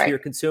onto your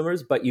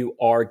consumers, but you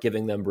are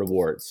giving them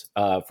rewards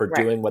for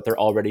doing what they're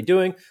already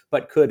doing,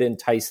 but could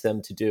entice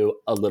them to do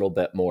a little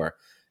bit more.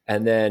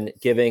 And then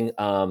giving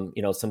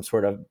some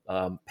sort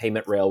of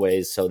payment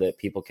railways so that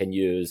people can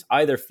use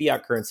either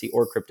fiat currency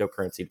or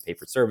cryptocurrency to pay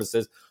for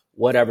services,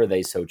 whatever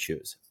they so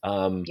choose.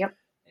 Yep.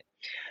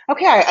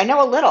 Okay, I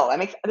know a little.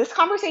 This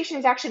conversation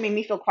has actually made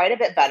me feel quite a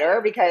bit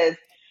better, because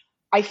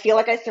I feel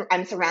like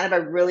I'm surrounded by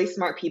really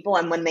smart people.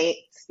 And when they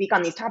speak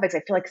on these topics,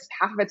 I feel like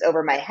half of it's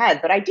over my head,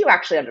 but I do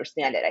actually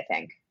understand it, I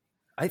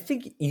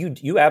think.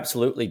 You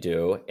absolutely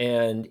do.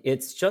 And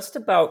it's just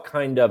about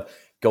kind of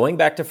going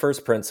back to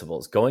first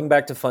principles, going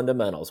back to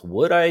fundamentals.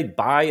 Would I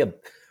buy a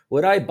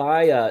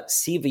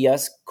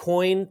CVS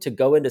coin to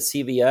go into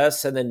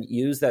CVS and then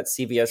use that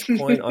CVS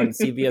coin on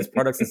CVS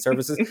products and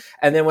services?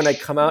 And then when I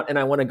come out and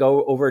I want to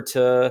go over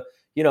to,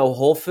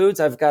 Whole Foods,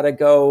 I've got to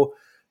go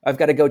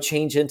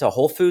change into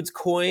Whole Foods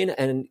coin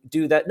and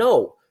do that.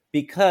 No,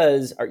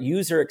 because our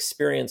user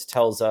experience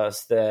tells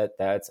us that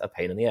that's a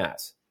pain in the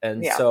ass.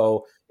 And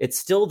so it's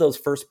still those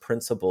first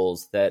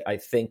principles that I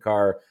think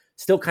are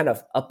still kind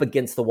of up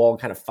against the wall,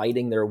 kind of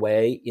fighting their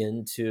way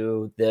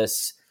into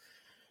this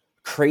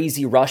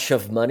crazy rush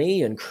of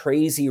money and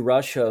crazy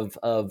rush of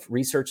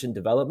research and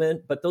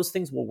development, but those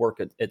things will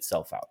work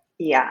itself out.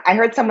 Yeah. I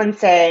heard someone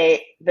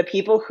say the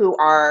people who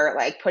are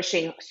like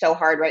pushing so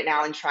hard right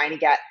now and trying to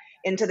get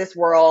into this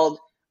world,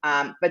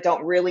 but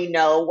don't really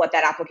know what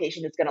that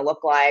application is going to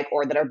look like,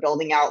 or that are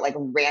building out like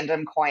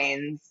random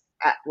coins,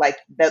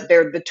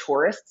 they're the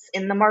tourists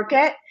in the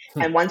market.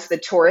 And once the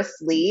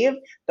tourists leave,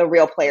 the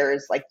real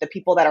players, like the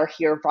people that are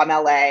here from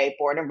LA,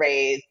 born and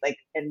raised, like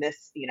in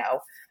this,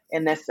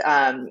 in this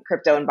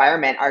crypto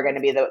environment, are going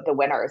to be the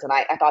winners. And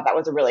I thought that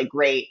was a really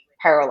great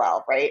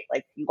parallel, right?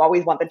 Like, you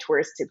always want the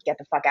tourists to get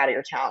the fuck out of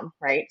your town,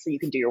 right? So you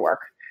can do your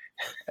work.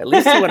 At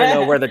least you want to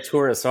know where the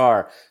tourists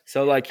are.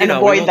 So like,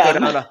 avoid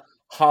them.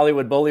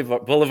 Hollywood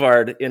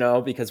Boulevard,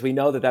 because we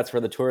know that that's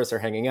where the tourists are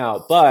hanging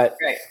out. But,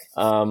 Right.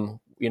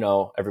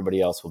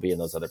 Everybody else will be in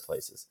those other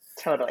places.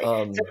 Totally.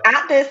 So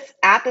at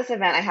this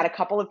event, I had a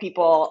couple of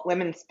people,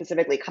 women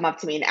specifically, come up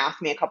to me and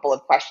ask me a couple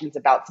of questions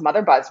about some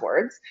other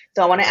buzzwords.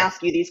 So I want to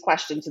ask you these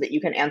questions so that you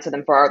can answer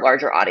them for our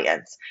larger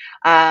audience.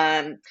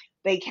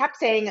 They kept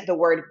saying the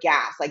word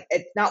gas, like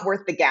it's not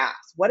worth the gas.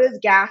 What does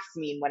gas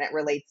mean when it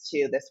relates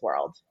to this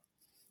world?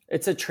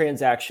 It's a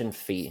transaction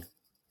fee.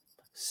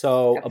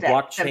 So That's a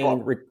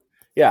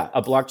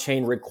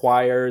blockchain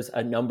requires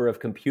a number of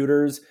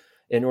computers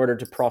in order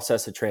to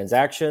process a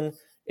transaction.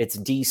 It's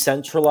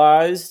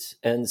decentralized.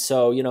 And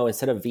so,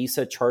 instead of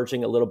Visa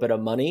charging a little bit of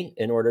money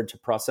in order to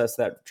process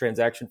that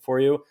transaction for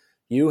you,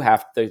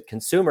 the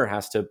consumer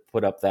has to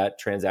put up that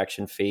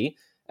transaction fee.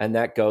 And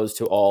that goes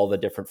to all the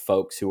different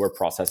folks who are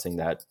processing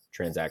that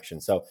transaction.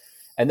 So,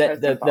 and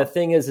the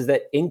thing is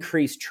that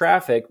increased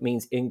traffic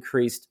means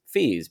increased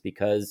fees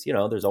because,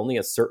 there's only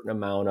a certain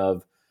amount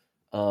of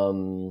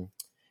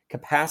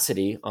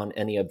capacity on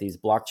any of these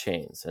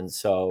blockchains. And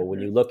so when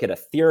you look at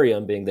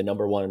Ethereum being the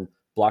number one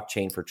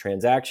blockchain for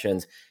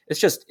transactions,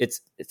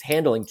 it's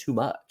handling too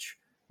much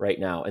right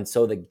now. And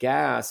so the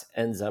gas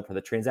ends up, or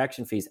the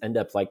transaction fees end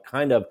up like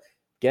kind of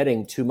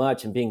getting too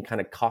much and being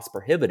kind of cost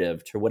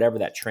prohibitive to whatever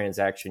that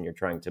transaction you're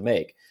trying to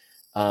make,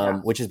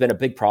 which has been a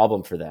big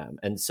problem for them.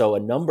 And so a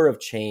number of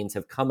chains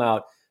have come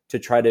out to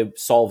try to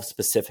solve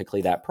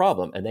specifically that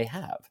problem, and they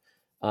have.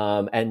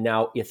 And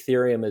now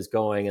Ethereum is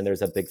going, and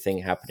there's a big thing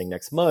happening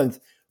next month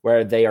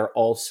where they are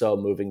also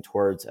moving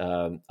towards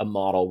a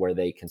model where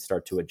they can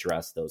start to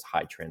address those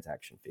high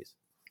transaction fees.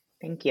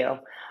 Thank you.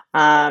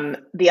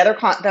 The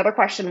other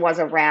question was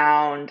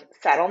around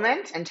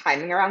settlement and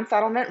timing around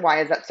settlement.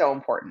 Why is that so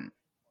important?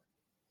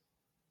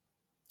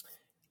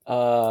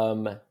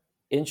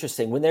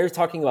 Interesting. When they're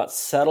talking about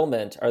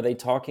settlement, are they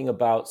talking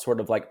about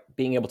sort of like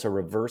being able to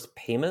reverse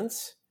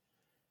payments?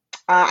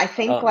 I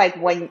think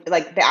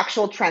the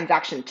actual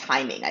transaction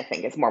timing, I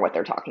think is more what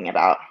they're talking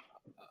about.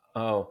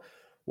 Oh,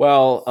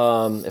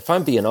 well, if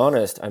I'm being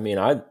honest, I mean,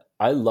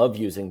 I love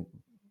doing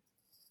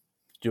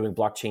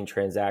blockchain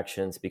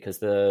transactions because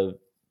the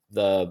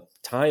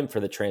time for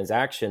the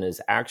transaction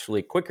is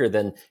actually quicker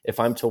than if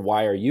I'm to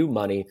wire you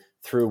money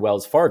through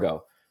Wells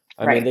Fargo.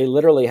 I mean, they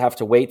literally have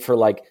to wait for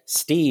like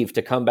Steve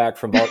to come back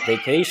from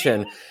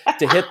vacation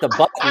to hit the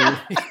button,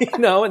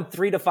 in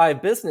 3 to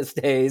 5 business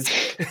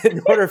days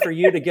in order for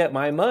you to get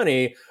my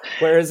money.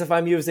 Whereas if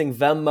I'm using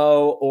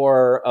Venmo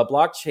or a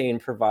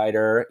blockchain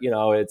provider,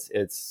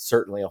 it's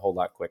certainly a whole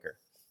lot quicker.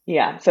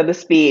 Yeah. So the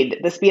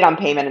speed on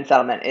payment and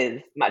settlement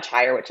is much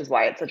higher, which is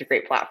why it's such a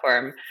great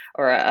platform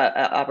or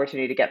a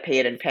opportunity to get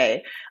paid and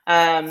pay.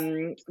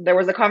 There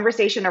was a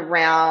conversation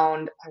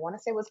around, I want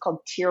to say it was called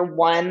tier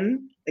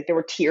 1. Like there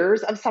were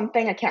tiers of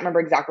something. I can't remember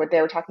exactly what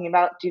they were talking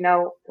about. Do you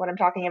know what I'm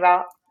talking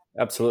about?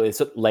 Absolutely.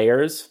 So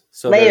layers.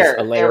 So there's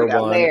a layer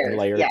 1 and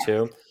layer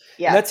 2.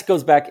 Yeah. And that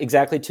goes back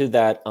exactly to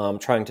that,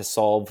 trying to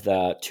solve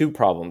the 2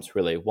 problems,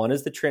 really. One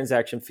is the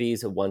transaction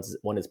fees and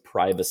one is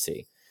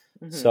privacy.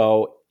 Mm-hmm.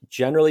 So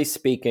generally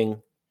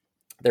speaking,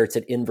 there's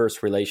an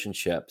inverse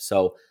relationship.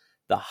 So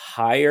the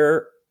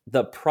higher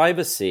the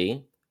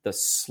privacy, the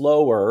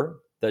slower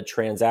the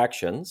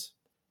transactions.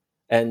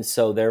 And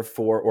so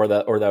therefore, or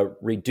the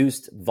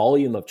reduced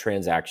volume of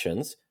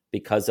transactions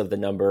because of the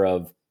number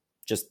of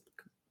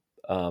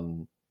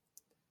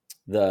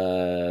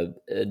the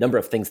number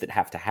of things that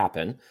have to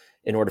happen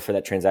in order for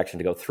that transaction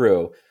to go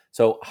through.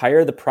 So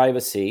higher the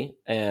privacy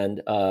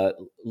and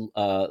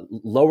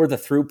lower the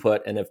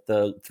throughput. And if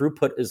the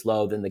throughput is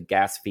low, then the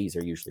gas fees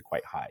are usually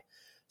quite high.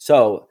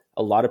 So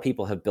a lot of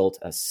people have built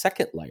a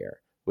second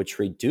layer, which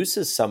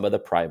reduces some of the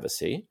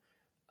privacy,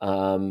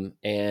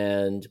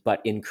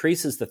 but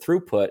increases the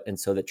throughput. And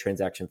so the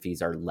transaction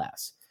fees are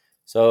less.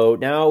 So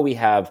now we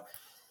have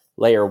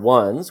layer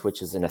 1s,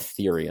 which is in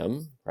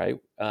Ethereum, right?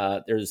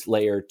 There's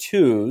layer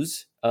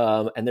 2s,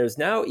 and there's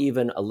now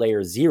even a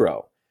layer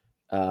 0.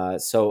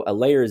 So a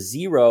layer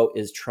 0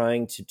 is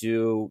trying to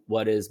do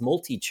what is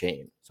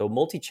multi-chain. So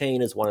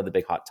multi-chain is one of the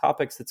big hot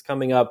topics that's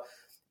coming up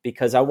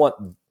because I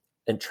want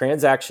a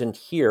transaction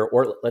here,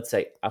 or let's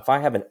say if I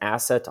have an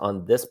asset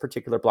on this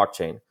particular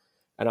blockchain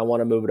and I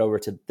want to move it over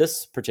to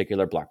this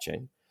particular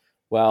blockchain,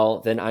 well,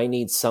 then I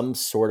need some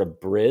sort of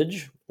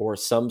bridge or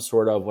some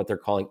sort of what they're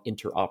calling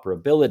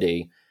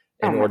interoperability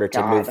in order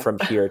to move from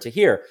here to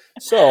here.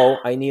 So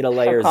I need a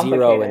layer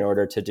 0 in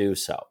order to do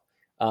so.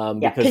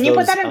 Can you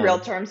put that in real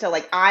terms? So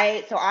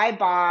I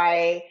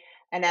buy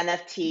an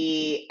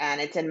NFT and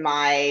it's in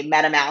my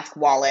MetaMask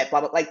wallet, blah,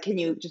 blah, like, can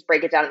you just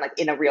break it down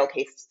in a real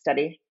case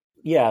study?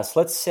 Yes.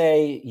 Let's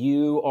say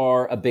you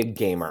are a big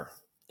gamer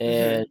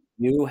and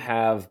you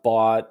have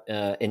bought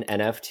an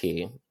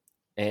NFT,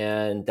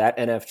 and that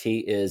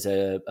NFT is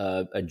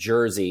a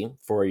jersey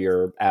for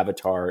your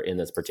avatar in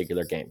this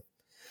particular game.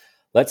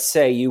 Let's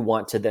say you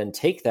want to then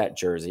take that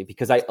jersey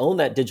because I own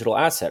that digital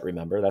asset.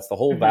 Remember, that's the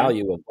whole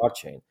value of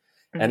blockchain.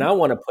 And I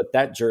want to put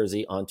that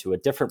jersey onto a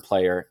different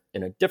player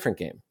in a different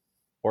game.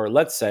 Or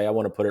let's say I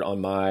want to put it on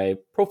my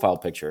profile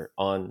picture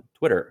on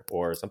Twitter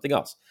or something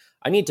else.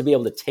 I need to be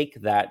able to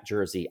take that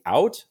jersey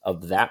out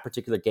of that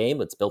particular game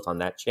that's built on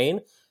that chain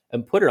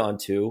and put it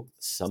onto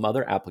some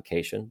other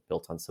application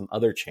built on some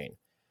other chain.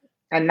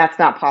 And that's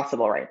not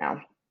possible right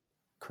now.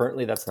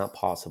 Currently, that's not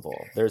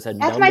possible. There's a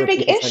That's number my of big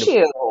people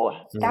issue.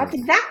 That's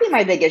exactly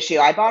my big issue.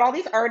 I bought all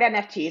these art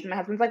NFTs, and my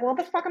husband's like, well,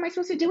 what the fuck am I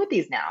supposed to do with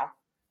these now?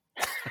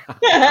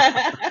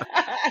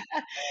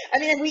 I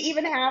mean, we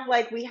even have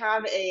we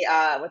have a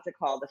what's it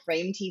called, a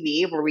frame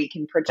TV where we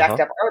can project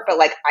up art, but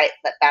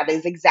that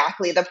is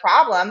exactly the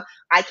problem.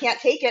 I can't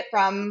take it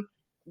from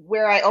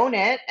where I own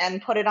it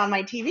and put it on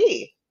my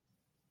TV.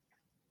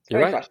 It's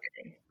very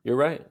frustrating. You're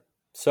right.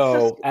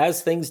 So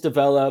as things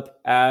develop,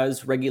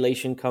 as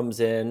regulation comes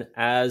in,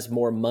 as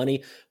more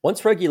money,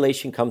 once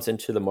regulation comes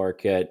into the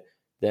market,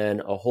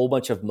 then a whole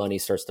bunch of money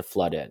starts to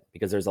flood in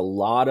because there's a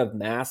lot of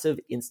massive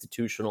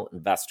institutional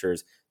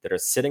investors that are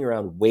sitting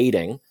around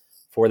waiting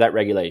for that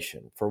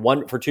regulation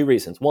for two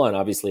reasons. One,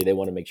 obviously, they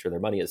want to make sure their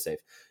money is safe.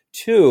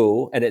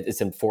 Two, and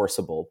it's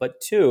enforceable, but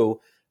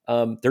two,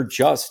 they're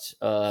just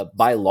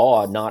by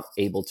law not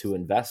able to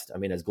invest. I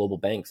mean, as global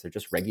banks, they're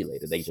just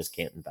regulated. They just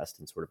can't invest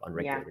in sort of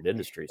unregulated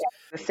industries.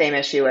 Yeah. The same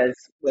issue as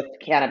with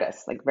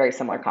cannabis, very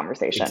similar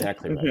conversation.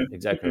 Exactly right.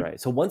 Exactly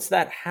right. So once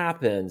that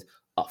happens,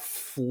 a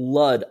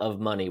flood of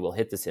money will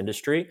hit this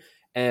industry,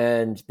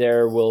 and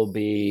there will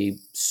be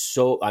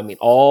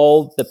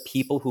all the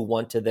people who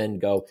want to then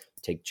go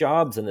take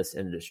jobs in this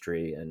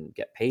industry and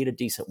get paid a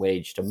decent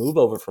wage to move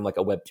over from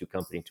a Web 2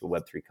 company to a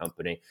Web 3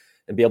 company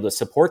and be able to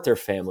support their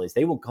families.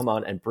 They will come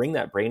on and bring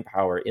that brain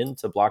power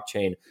into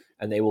blockchain,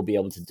 and they will be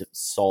able to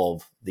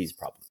solve these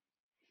problems.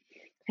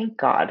 Thank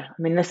God.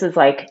 I mean, this is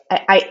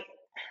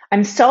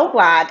I'm so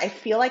glad. I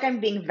feel like I'm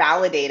being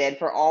validated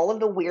for all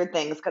of the weird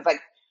things because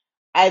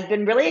I've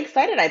been really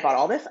excited. I bought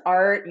all this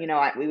art.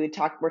 We're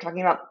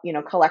talking about,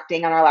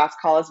 collecting on our last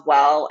call as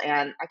well.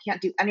 And I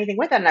can't do anything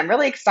with it. And I'm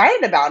really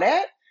excited about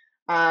it.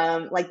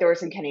 There were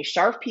some Kenny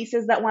Scharf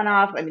pieces that went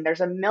off. I mean,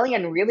 there's a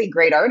million really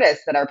great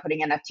artists that are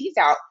putting NFTs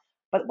out,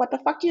 but what the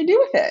fuck do you do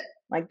with it?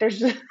 There's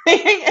just,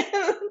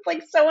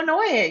 it's so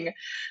annoying.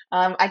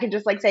 I can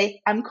just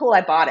say, I'm cool,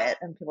 I bought it.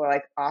 And people are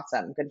like,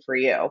 awesome, good for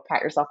you.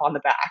 Pat yourself on the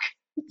back.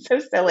 It's so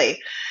silly.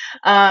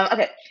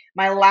 Okay.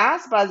 My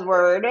last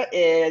buzzword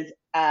is,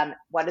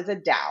 what is a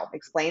DAO?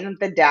 Explain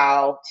the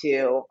DAO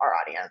to our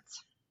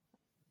audience.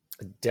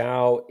 A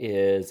DAO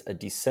is a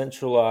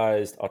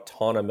decentralized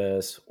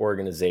autonomous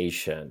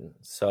organization.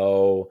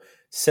 So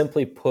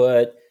simply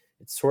put,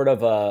 it's sort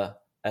of a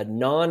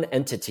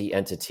non-entity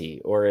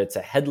entity, or it's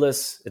a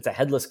headless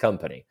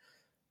company.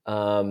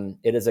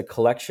 It is a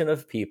collection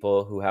of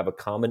people who have a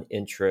common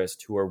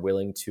interest, who are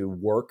willing to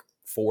work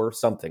for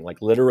something,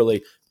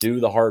 literally do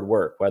the hard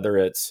work, whether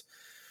it's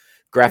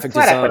graphic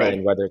design, equity,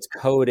 whether it's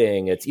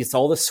coding, it's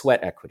all the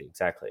sweat equity.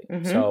 Exactly.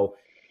 Mm-hmm. So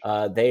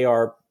they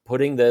are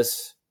putting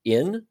this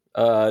in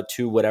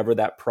to whatever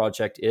that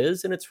project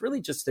is. And it's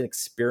really just an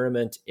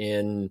experiment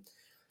in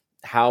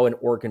how an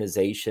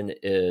organization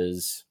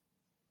is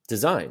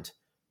designed.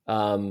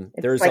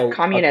 It's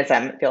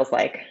communism, it feels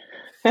like.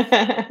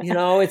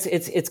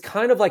 It's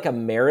kind of like a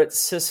merit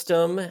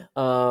system.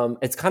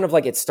 It's kind of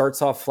it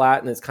starts off flat,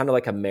 and it's kind of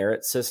like a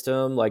merit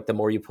system. The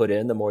more you put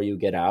in, the more you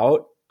get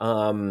out.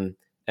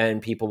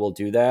 And people will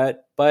do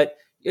that. But,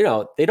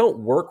 they don't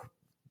work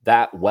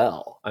that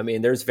well. I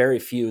mean, there's very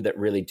few that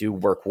really do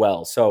work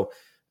well. So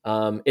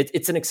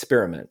it's an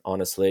experiment,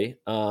 honestly.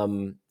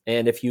 And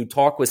if you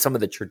talk with some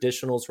of the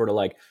traditional sort of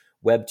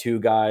Web 2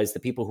 guys, the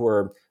people who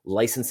are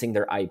licensing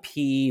their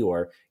IP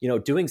or,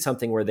 doing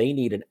something where they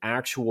need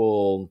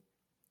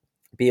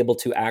be able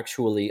to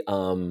actually,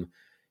 have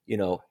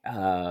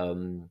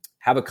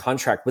a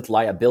contract with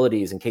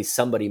liabilities in case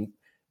somebody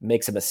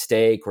makes a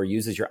mistake or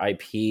uses your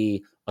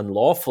IP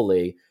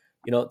unlawfully,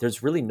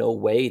 there's really no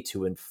way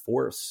to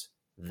enforce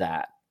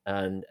that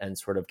and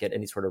sort of get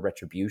any sort of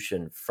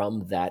retribution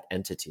from that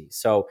entity.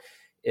 So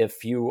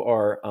if you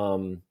are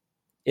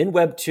in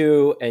Web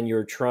 2 and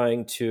you're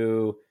trying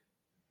to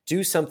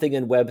do something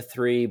in Web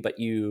 3, but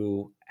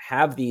you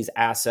have these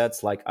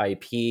assets like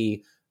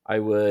IP, I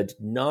would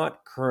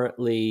not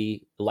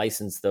currently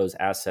license those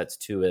assets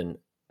to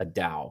a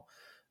DAO.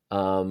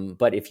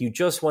 But if you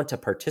just want to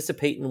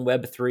participate in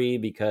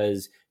Web3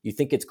 because you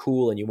think it's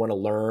cool and you want to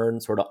learn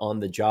sort of on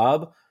the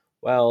job,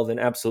 well, then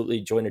absolutely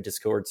join a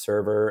Discord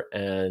server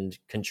and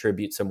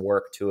contribute some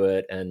work to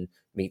it and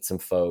meet some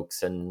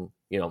folks and,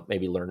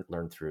 maybe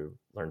learn through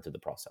the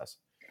process.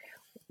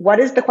 What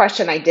is the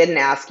question I didn't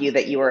ask you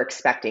that you were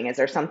expecting? Is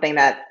there something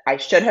that I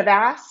should have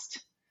asked?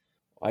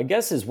 I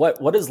guess is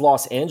what is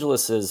Los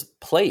Angeles's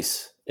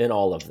place in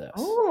all of this?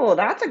 Oh,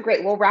 that's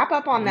we'll wrap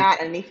up on that.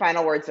 Any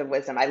final words of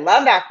wisdom? I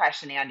love that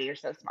question, Andy. You're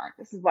so smart.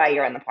 This is why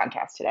you're on the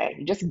podcast today.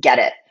 You just get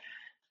it.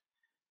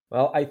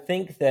 Well, I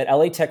think that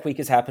LA Tech Week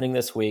is happening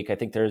this week. I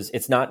think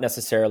it's not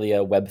necessarily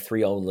a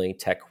Web3 only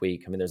tech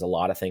week. I mean, there's a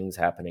lot of things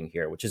happening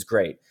here, which is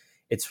great.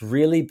 It's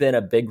really been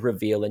a big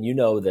reveal. And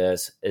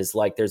this is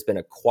there's been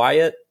a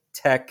quiet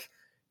tech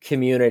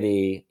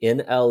community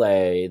in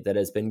LA that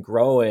has been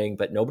growing,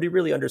 but nobody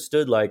really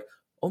understood, like,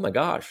 oh my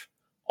gosh,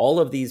 all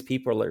of these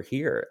people are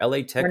here.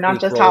 LA Tech We're not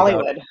Week just rolled out.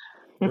 Hollywood.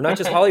 We're not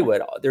just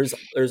Hollywood.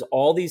 There's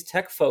all these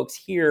tech folks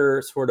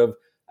here, sort of.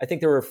 I think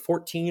there were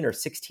 14 or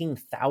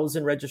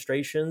 16,000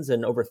 registrations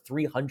and over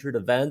 300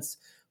 events,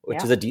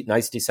 which is a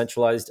nice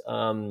decentralized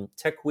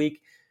tech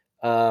week.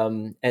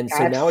 And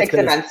so now it's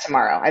 6 events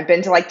tomorrow. I've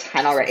been to like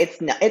 10 already.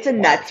 It's a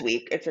nuts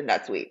week. It's a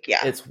nuts week.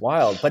 Yeah. It's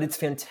wild, but it's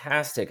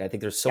fantastic. I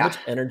think there's so much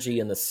energy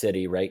in the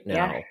city right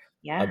now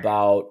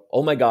about,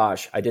 oh my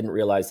gosh, I didn't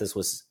realize this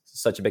was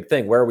such a big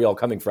thing. Where are we all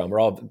coming from?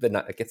 We're all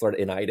sort of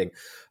in hiding.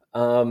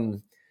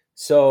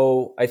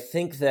 So I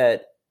think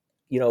that,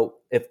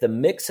 if the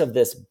mix of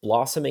this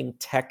blossoming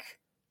tech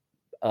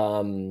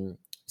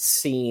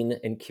scene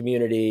and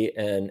community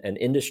and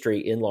industry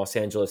in Los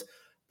Angeles,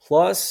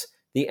 plus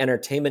the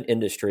entertainment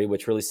industry,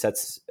 which really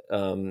sets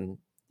the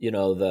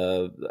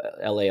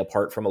LA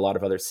apart from a lot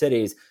of other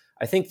cities,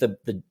 I think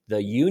the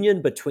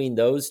union between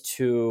those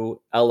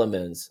two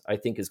elements, I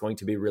think, is going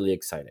to be really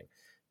exciting,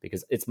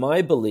 because it's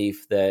my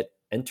belief that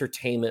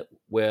entertainment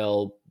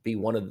will be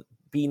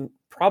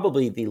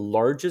probably the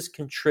largest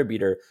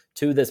contributor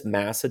to this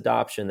mass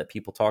adoption that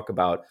people talk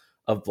about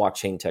of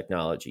blockchain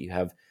technology. You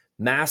have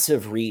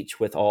massive reach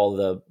with all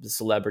the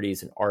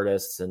celebrities and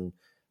artists and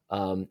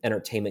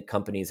entertainment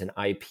companies and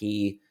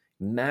IP,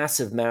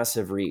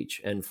 massive reach.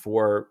 And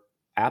for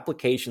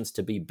applications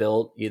to be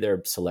built,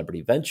 either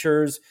celebrity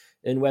ventures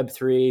in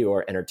Web3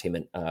 or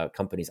entertainment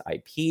companies'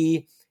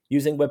 IP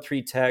using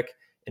Web3 tech,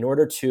 in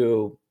order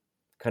to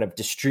kind of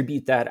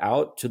distribute that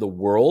out to the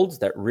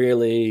world that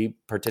really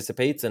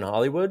participates in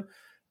Hollywood,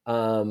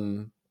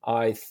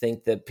 I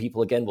think that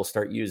people, again, will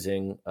start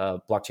using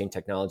blockchain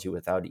technology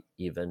without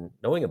even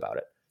knowing about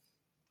it.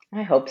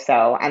 I hope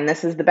so. And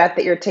this is the bet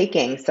that you're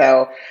taking.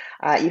 So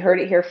you heard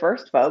it here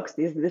first, folks.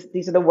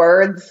 These are the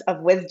words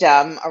of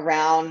wisdom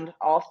around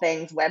all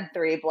things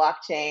Web3,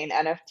 blockchain,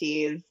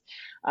 NFTs.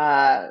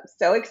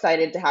 So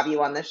excited to have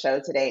you on the show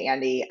today,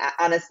 Andy.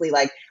 Honestly,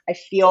 I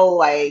feel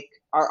like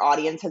our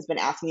audience has been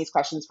asking these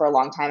questions for a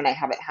long time, and I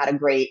haven't had a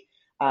great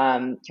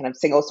kind of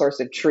single source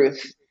of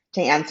truth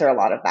to answer a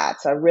lot of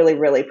that. So I really,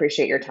 really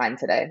appreciate your time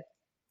today.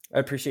 I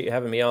appreciate you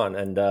having me on.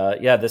 And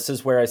this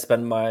is where I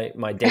spend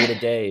my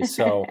day-to-day.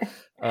 So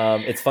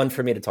it's fun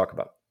for me to talk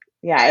about.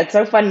 Yeah, it's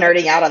so fun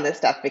nerding out on this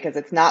stuff because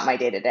it's not my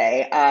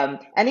day-to-day.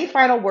 Any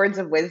final words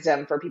of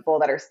wisdom for people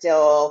that are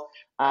still,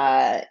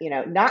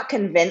 not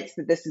convinced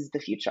that this is the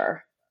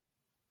future?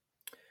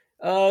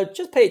 Give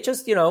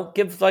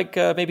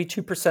maybe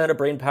 2% of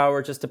brain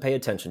power just to pay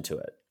attention to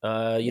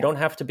it. You don't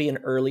have to be an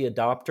early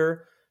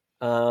adopter,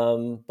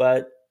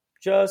 but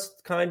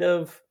just kind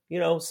of,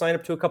 sign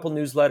up to a couple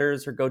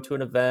newsletters or go to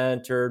an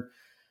event or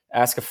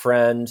ask a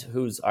friend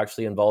who's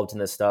actually involved in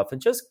this stuff,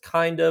 and just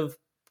kind of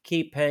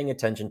keep paying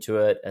attention to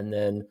it. And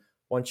then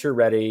once you're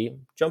ready,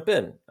 jump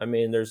in. I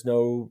mean, there's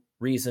no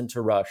reason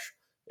to rush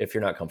if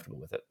you're not comfortable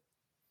with it.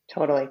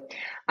 Totally.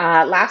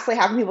 Lastly,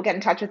 how can people get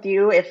in touch with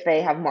you if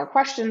they have more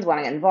questions, want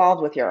to get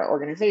involved with your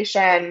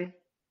organization,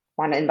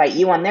 want to invite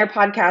you on their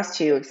podcast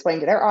to explain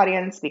to their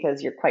audience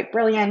because you're quite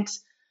brilliant?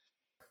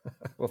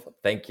 Well,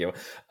 thank you.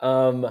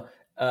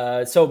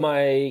 So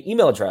my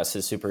email address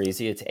is super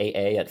easy. It's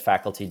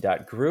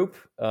aa@faculty.group.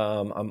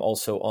 I'm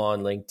also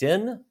on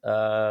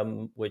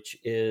LinkedIn, which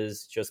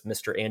is just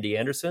Mr. Andy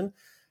Anderson.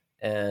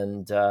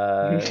 And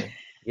of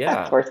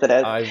course it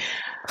is. I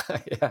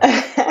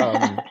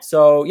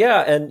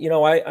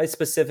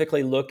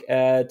specifically look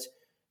at,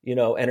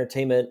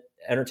 entertainment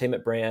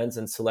brands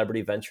and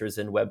celebrity ventures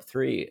in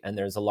Web3. And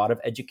there's a lot of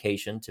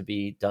education to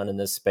be done in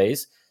this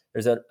space.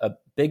 There's a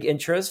big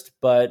interest,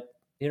 but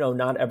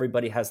not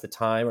everybody has the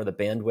time or the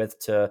bandwidth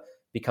to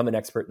become an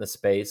expert in the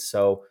space.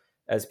 So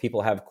as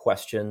people have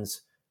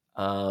questions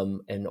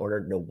in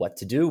order to know what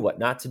to do, what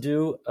not to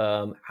do,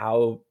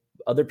 how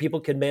other people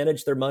can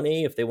manage their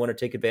money if they want to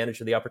take advantage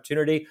of the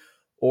opportunity,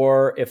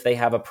 or if they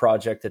have a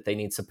project that they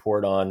need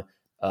support on,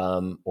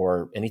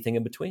 or anything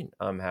in between,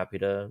 I'm happy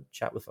to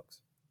chat with folks.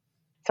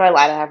 So I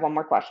lied. I have one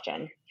more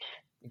question.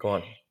 Go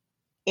on.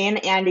 In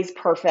Andy's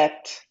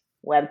perfect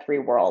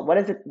Web3 world, what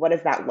does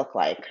that look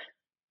like?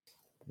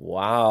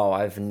 Wow,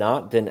 I've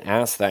not been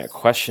asked that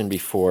question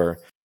before.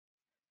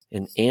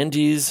 In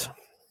Andy's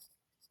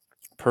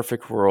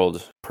perfect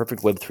world,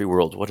 perfect Web3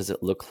 world, what does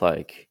it look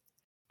like?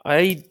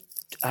 I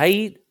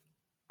think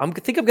I'm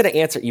going to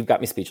answer. You've got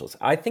me speechless.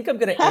 I think I'm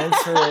going to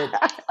answer it.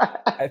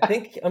 I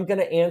think I'm going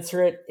to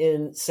answer it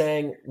in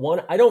saying,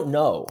 one, I don't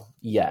know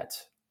yet.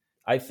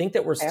 I think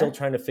that we're still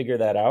trying to figure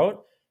that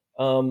out.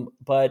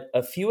 But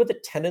a few of the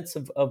tenets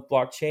of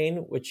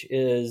blockchain, which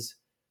is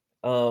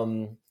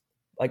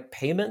like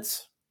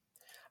payments.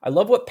 I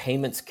love what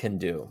payments can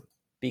do,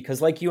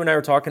 because like you and I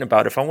were talking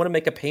about, if I want to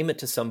make a payment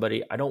to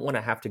somebody, I don't want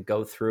to have to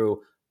go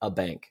through a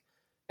bank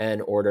in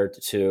order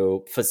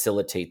to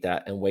facilitate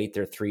that and wait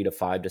there 3 to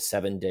 5 to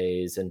 7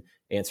 days and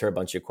answer a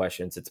bunch of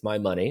questions. It's my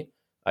money.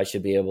 I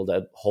should be able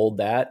to hold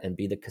that and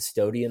be the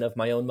custodian of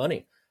my own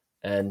money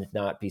and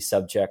not be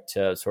subject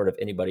to sort of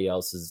anybody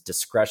else's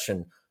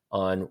discretion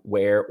on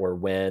where or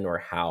when or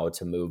how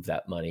to move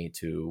that money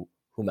to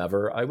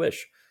whomever I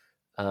wish.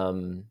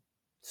 And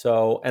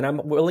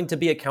I'm willing to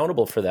be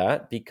accountable for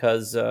that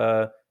because,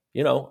 I'm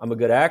a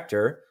good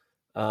actor.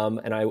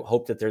 And I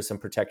hope that there's some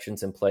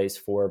protections in place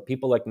for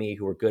people like me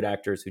who are good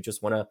actors who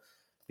just want to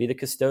be the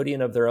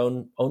custodian of their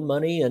own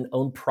money and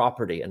own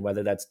property. And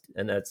whether that's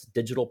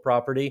digital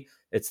property,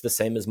 it's the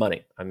same as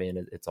money. I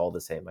mean, it's all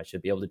the same. I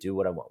should be able to do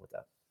what I want with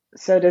that.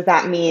 So does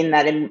that mean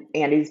that in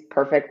Andy's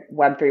perfect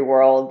Web3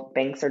 world,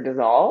 banks are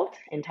dissolved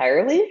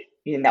entirely?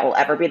 You think that will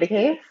ever be the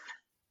case?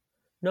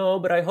 No,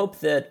 but I hope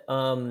that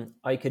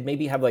I could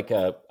maybe have like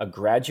a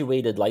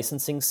graduated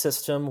licensing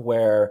system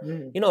where,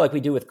 like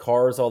we do with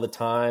cars all the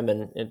time,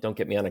 and don't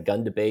get me on a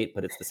gun debate,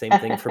 but it's the same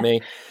thing for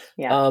me.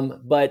 Yeah.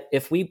 But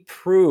if we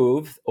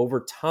prove over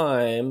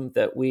time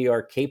that we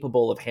are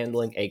capable of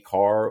handling a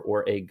car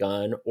or a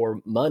gun or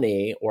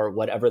money or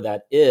whatever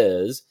that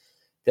is,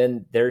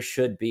 then there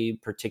should be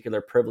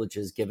particular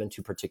privileges given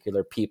to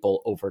particular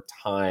people over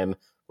time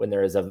when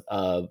there is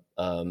a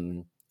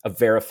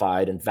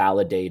verified and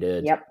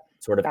validated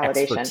sort of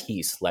validation.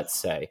 expertise, let's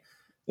say.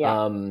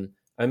 Yeah.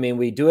 I mean,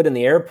 we do it in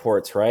the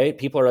airports, right?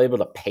 People are able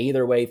to pay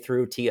their way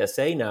through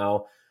TSA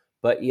now,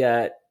 but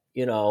yet,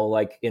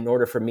 like in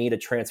order for me to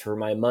transfer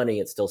my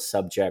money, it's still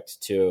subject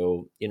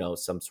to,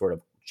 some sort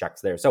of checks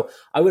there. So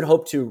I would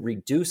hope to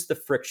reduce the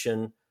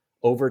friction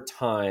over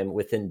time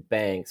within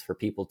banks for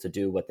people to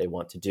do what they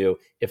want to do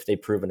if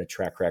they've proven a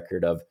track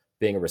record of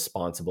being a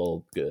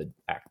responsible, good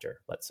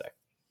actor, let's say.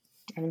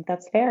 I think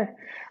that's fair.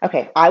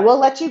 Okay, I will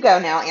let you go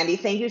now, Andy.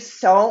 Thank you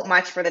so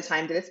much for the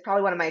time. This is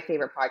probably one of my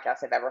favorite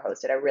podcasts I've ever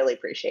hosted. I really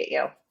appreciate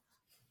you.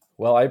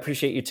 Well, I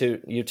appreciate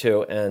you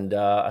too. And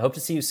I hope to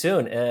see you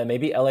soon. And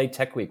maybe LA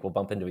Tech Week, we'll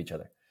bump into each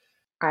other.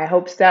 I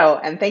hope so.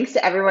 And thanks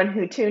to everyone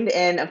who tuned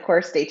in. Of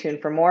course, stay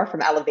tuned for more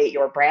from Elevate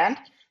Your Brand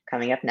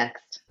coming up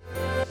next.